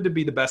determined to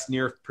be the best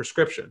near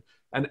prescription.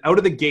 And out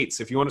of the gates,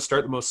 if you want to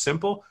start the most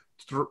simple,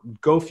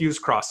 go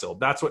fused cross sill.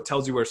 That's what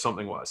tells you where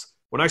something was.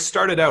 When I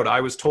started out, I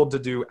was told to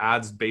do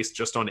ads based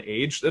just on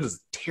age. That is a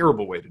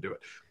terrible way to do it.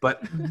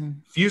 But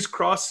fused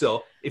cross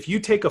sill, if you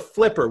take a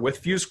flipper with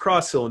fused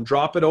cross sill and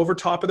drop it over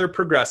top of their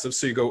progressive,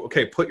 so you go,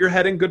 okay, put your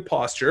head in good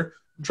posture,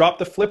 drop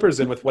the flippers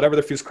in with whatever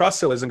the fused cross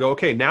sill is and go,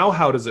 okay, now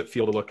how does it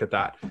feel to look at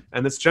that?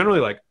 And it's generally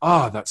like,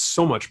 oh, that's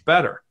so much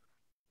better.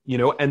 You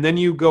know, and then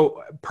you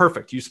go,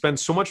 perfect. You spend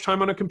so much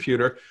time on a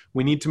computer.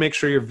 We need to make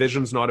sure your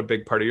vision's not a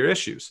big part of your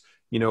issues.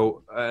 You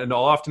know, and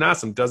I'll often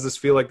ask them, does this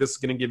feel like this is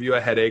going to give you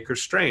a headache or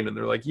strain? And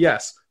they're like,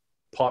 yes.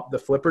 Pop the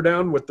flipper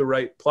down with the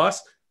right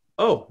plus.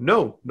 Oh,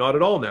 no, not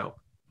at all now.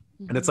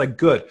 And it's like,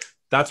 good.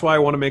 That's why I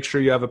want to make sure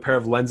you have a pair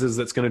of lenses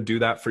that's going to do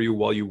that for you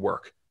while you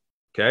work.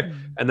 Okay.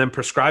 And then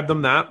prescribe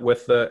them that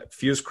with the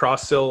fused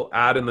cross sill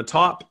ad in the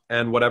top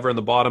and whatever in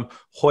the bottom.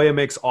 Hoya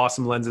makes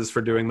awesome lenses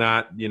for doing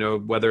that. You know,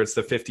 whether it's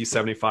the 50,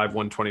 75,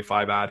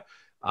 125 ad.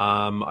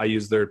 I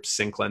use their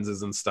sync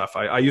lenses and stuff.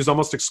 I use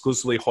almost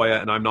exclusively Hoya,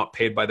 and I'm not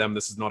paid by them.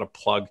 This is not a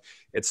plug.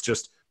 It's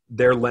just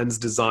their lens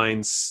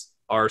designs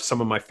are some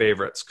of my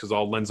favorites because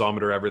I'll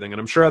lensometer everything. And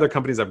I'm sure other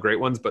companies have great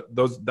ones, but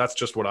that's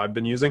just what I've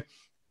been using.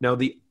 Now,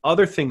 the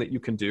other thing that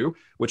you can do,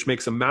 which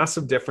makes a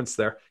massive difference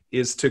there,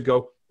 is to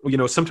go, you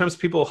know, sometimes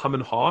people hum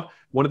and haw.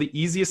 One of the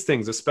easiest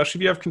things, especially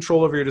if you have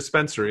control over your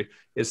dispensary,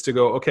 is to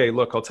go, okay,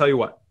 look, I'll tell you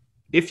what.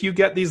 If you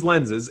get these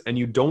lenses and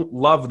you don't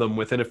love them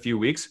within a few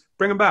weeks,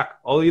 bring them back.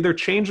 I'll either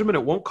change them and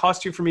it won't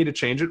cost you for me to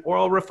change it, or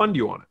I'll refund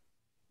you on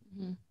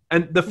it.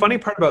 And the funny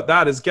part about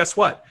that is, guess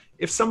what?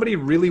 If somebody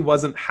really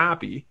wasn't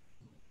happy,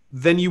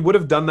 then you would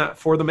have done that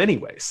for them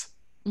anyways,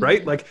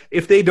 right? Like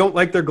if they don't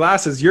like their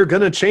glasses, you're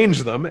going to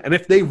change them. And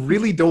if they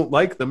really don't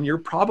like them, you're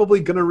probably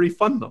going to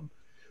refund them.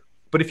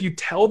 But if you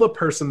tell the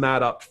person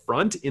that up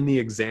front in the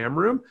exam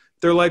room,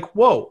 they're like,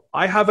 whoa,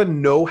 I have a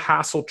no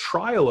hassle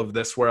trial of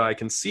this where I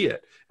can see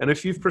it. And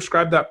if you've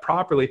prescribed that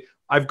properly,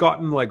 I've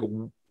gotten like,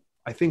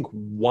 I think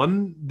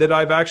one that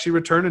I've actually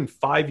returned in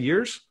 5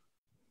 years.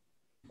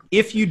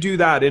 If you do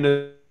that in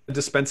a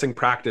dispensing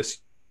practice,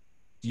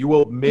 you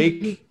will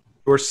make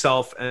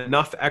yourself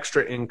enough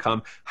extra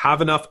income,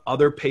 have enough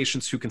other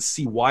patients who can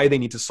see why they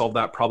need to solve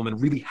that problem,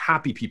 and really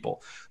happy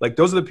people. Like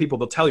those are the people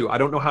that'll tell you, I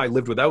don't know how I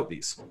lived without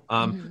these.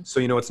 So,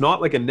 you know, it's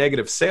not like a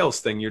negative sales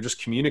thing. You're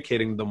just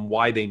communicating them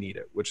why they need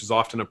it, which is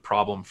often a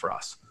problem for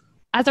us.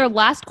 As our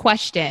last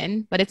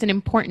question, but it's an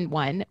important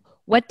one,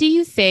 what do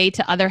you say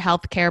to other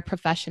healthcare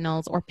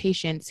professionals or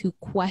patients who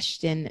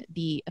question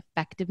the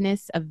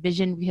effectiveness of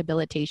vision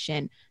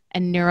rehabilitation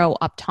and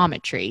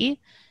neurooptometry?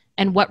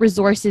 And what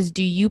resources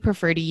do you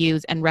prefer to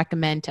use and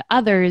recommend to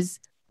others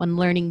when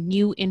learning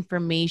new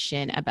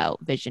information about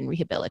vision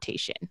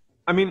rehabilitation?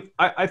 I mean,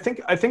 I think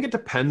it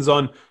depends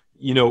on,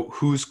 you know,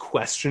 who's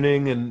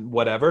questioning and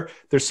whatever.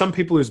 There's some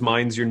people whose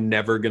minds you're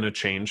never going to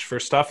change for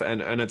stuff.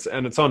 And it's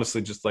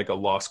honestly just like a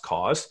lost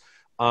cause.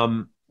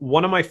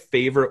 One of my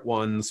favorite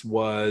ones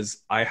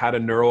was I had a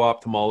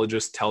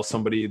neuro-ophthalmologist tell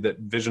somebody that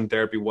vision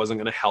therapy wasn't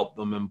going to help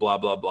them and blah,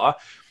 blah, blah.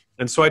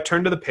 And so I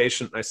turned to the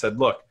patient and I said,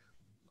 look,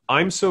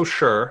 I'm so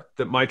sure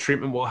that my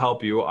treatment will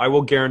help you. I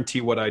will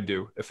guarantee what I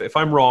do. If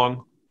I'm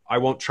wrong, I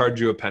won't charge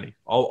you a penny.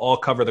 I'll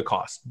cover the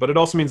cost. But it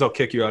also means I'll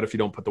kick you out if you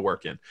don't put the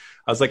work in.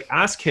 I was like,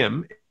 ask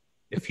him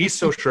if he's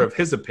so sure of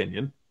his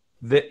opinion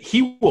that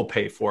he will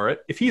pay for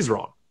it if he's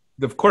wrong.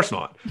 Of course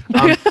not.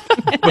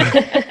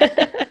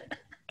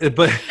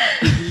 But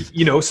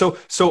you know, so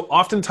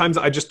oftentimes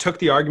I just took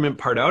the argument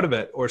part out of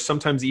it, or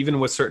sometimes even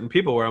with certain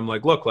people where I'm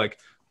like, look, like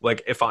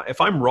if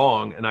I'm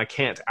wrong and I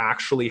can't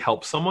actually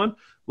help someone,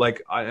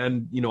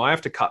 I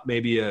have to cut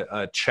maybe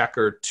a check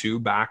or two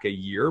back a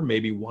year,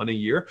 maybe one a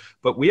year,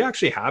 but we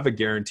actually have a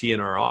guarantee in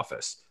our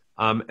office.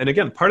 And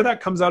again, part of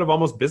that comes out of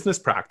almost business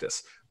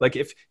practice. Like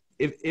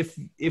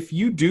if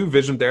you do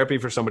vision therapy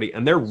for somebody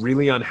and they're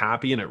really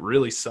unhappy and it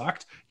really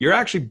sucked, you're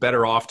actually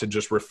better off to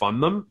just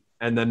refund them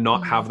and then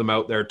not have them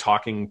out there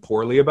talking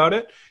poorly about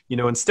it. You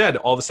know, instead,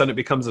 all of a sudden it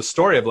becomes a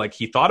story of like,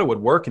 he thought it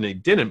would work and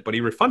it didn't, but he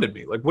refunded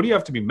me. Like, what do you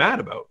have to be mad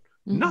about?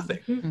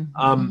 Nothing.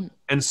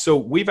 And so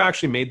we've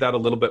actually made that a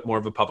little bit more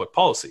of a public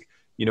policy.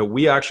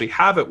 we actually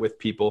have it with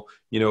people,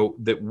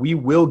 that we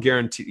will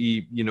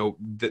guarantee,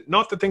 that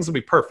not that things will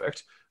be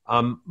perfect,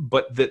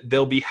 but that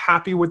they'll be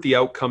happy with the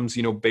outcomes,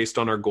 based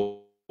on our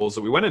goals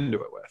that we went into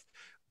it with.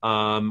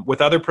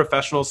 With other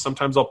professionals,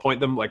 sometimes I'll point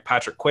them, like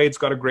Patrick Quaid's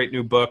got a great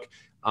new book.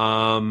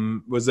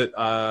 Was it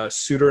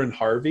Suter and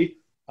Harvey,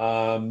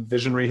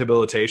 Vision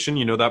Rehabilitation,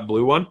 that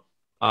blue one?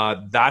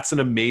 That's an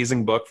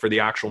amazing book for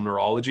the actual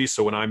neurology.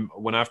 So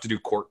when I have to do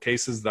court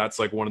cases, that's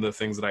like one of the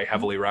things that I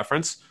heavily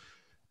reference.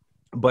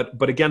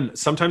 But again,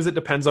 sometimes it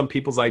depends on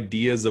people's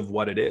ideas of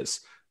what it is,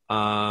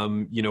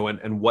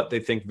 and what they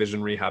think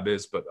vision rehab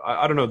is. But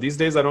I don't know, these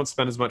days I don't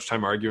spend as much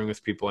time arguing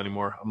with people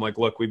anymore. I'm like,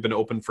 look, we've been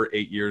open for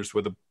 8 years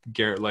with a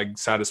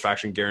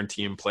satisfaction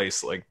guarantee in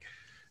place. Like,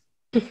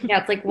 yeah,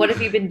 it's like, what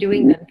have you been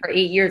doing then for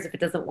 8 years if it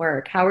doesn't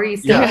work? How are you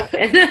still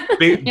open?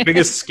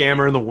 Biggest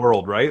scammer in the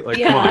world, right? Like,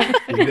 yeah.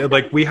 Come on.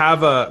 Like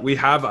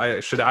I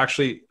should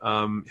actually,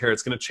 here,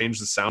 it's going to change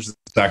the sound in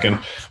a second,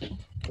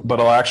 but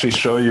I'll actually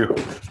show you.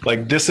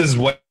 Like, this is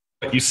what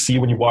you see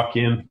when you walk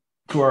in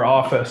to our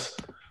office.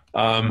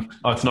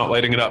 It's not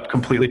lighting it up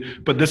completely,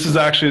 but this is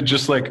actually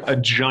just like a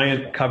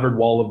giant covered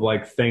wall of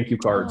like thank you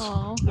cards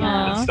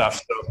and stuff.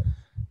 So,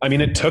 I mean,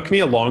 it took me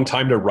a long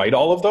time to write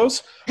all of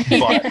those,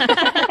 but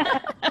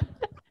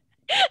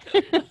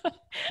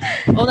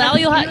well, now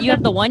you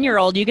have the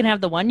 1-year-old. You can have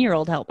the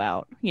 1-year-old help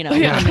out.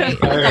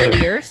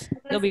 Years,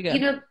 you'll be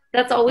good.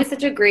 That's always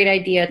such a great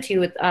idea too.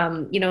 With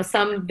some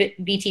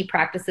VT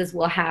practices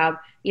will have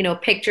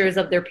pictures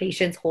of their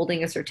patients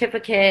holding a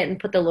certificate and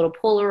put the little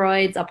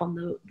Polaroids up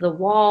on the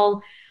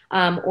wall,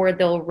 or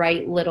they'll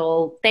write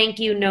little thank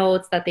you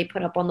notes that they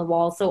put up on the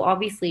wall. So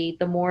obviously,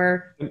 the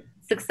more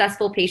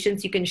successful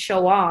patients you can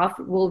show off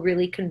will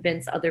really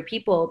convince other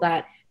people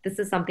that this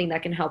is something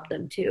that can help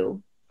them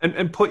too.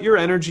 And put your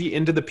energy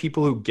into the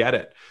people who get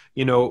it.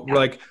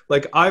 Like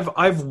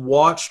I've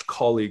watched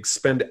colleagues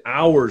spend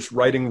hours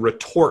writing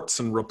retorts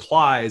and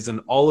replies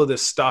and all of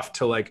this stuff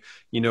to to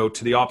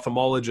the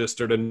ophthalmologist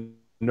or to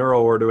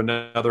neuro or to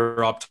another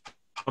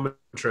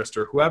optometrist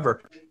or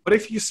whoever. What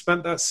if you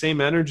spent that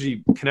same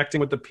energy connecting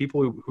with the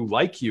people who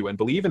like you and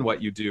believe in what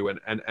you do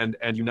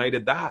and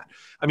united that?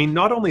 I mean,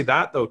 not only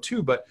that though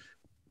too, but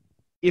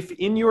if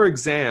in your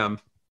exam,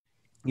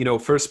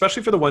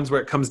 especially for the ones where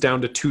it comes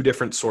down to two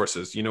different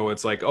sources,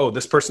 it's like, oh,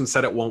 this person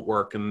said it won't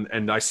work.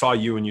 And I saw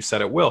you and you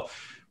said it will.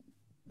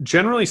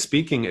 Generally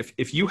speaking,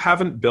 if you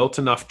haven't built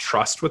enough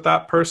trust with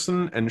that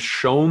person and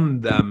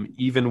shown them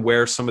even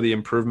where some of the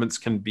improvements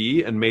can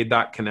be and made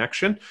that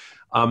connection,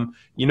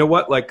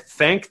 like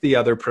thank the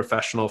other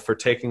professional for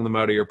taking them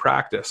out of your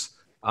practice.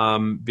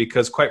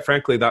 Because quite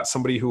frankly, that's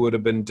somebody who would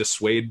have been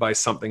dissuaded by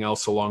something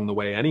else along the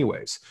way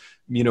anyways.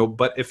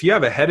 But if you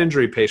have a head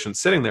injury patient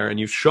sitting there and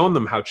you've shown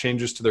them how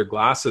changes to their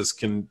glasses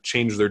can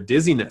change their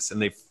dizziness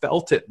and they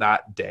felt it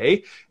that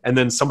day, and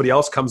then somebody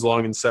else comes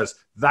along and says,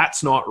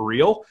 that's not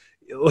real.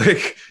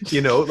 Like,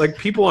 like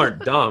people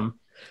aren't dumb.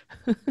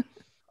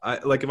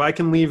 Like if I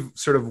can leave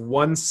sort of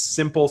one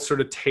simple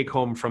sort of take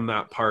home from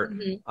that part,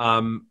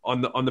 on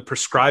the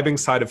prescribing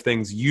side of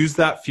things, use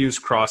that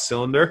fused cross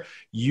cylinder,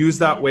 use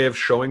that way of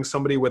showing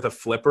somebody with a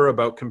flipper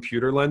about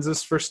computer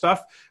lenses for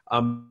stuff.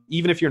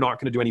 Even if you're not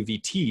going to do any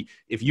VT,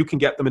 if you can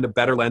get them into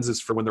better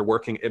lenses for when they're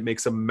working, it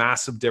makes a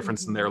massive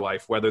difference in their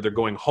life, whether they're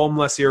going home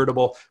less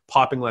irritable,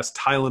 popping less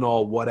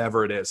Tylenol,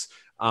 whatever it is.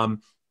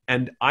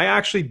 And I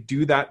actually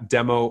do that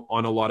demo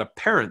on a lot of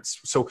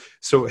parents. So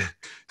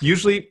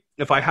usually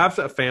if I have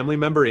a family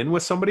member in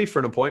with somebody for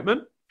an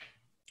appointment,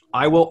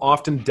 I will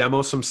often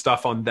demo some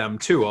stuff on them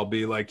too. I'll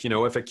be like,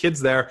 if a kid's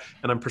there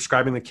and I'm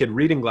prescribing the kid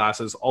reading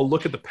glasses, I'll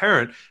look at the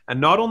parent,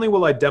 and not only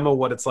will I demo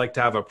what it's like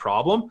to have a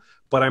problem,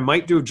 but I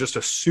might do just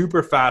a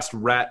super fast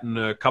ret and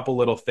a couple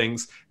little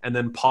things and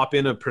then pop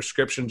in a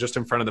prescription just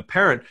in front of the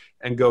parent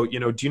and go,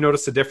 do you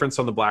notice the difference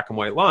on the black and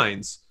white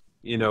lines?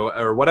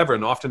 Or whatever.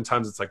 And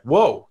oftentimes it's like,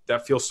 whoa,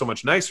 that feels so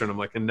much nicer. And I'm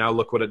like, and now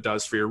look what it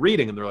does for your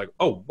reading. And they're like,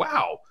 oh,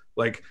 wow.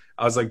 Like,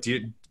 I was like,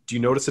 do you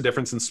notice a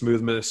difference in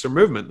smoothness or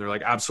movement? And they're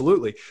like,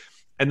 absolutely.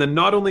 And then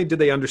not only do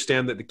they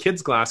understand that the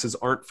kids' glasses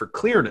aren't for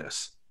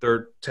clearness,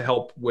 they're to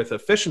help with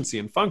efficiency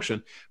and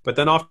function, but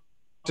then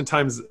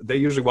oftentimes they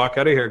usually walk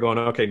out of here going,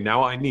 okay,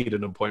 now I need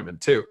an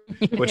appointment too,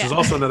 which is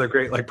also another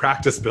great like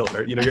practice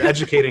builder. You're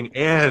educating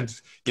and,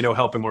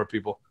 helping more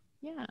people.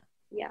 Yeah.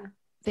 Yeah.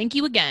 Thank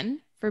you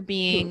again for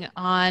being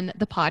on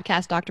the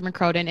podcast, Dr.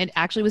 McCrodan. It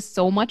actually was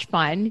so much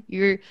fun.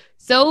 You're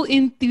so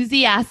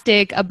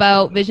enthusiastic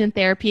about vision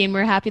therapy, and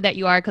we're happy that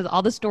you are, because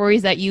all the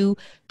stories that you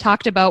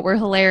talked about were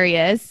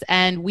hilarious,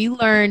 and we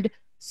learned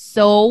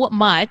so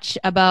much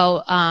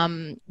about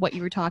what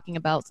you were talking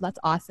about. So that's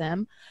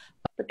awesome.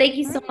 But thank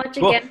you so much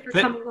again for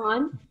coming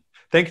on.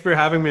 Thank you for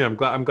having me. I'm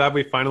glad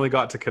we finally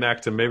got to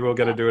connect, and maybe we'll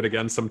get to do it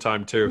again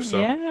sometime too. So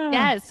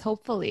yes,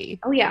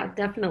 hopefully. Oh yeah,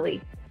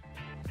 definitely.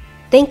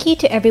 Thank you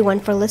to everyone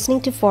for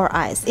listening to 4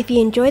 Eyes. If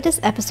you enjoyed this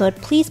episode,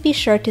 please be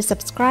sure to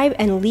subscribe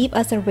and leave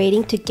us a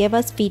rating to give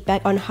us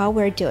feedback on how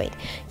we're doing.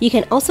 You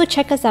can also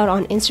check us out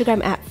on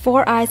Instagram at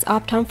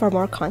 4EyesOptom for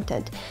more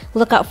content.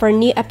 Look out for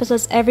new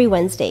episodes every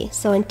Wednesday.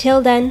 So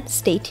until then,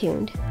 stay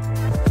tuned.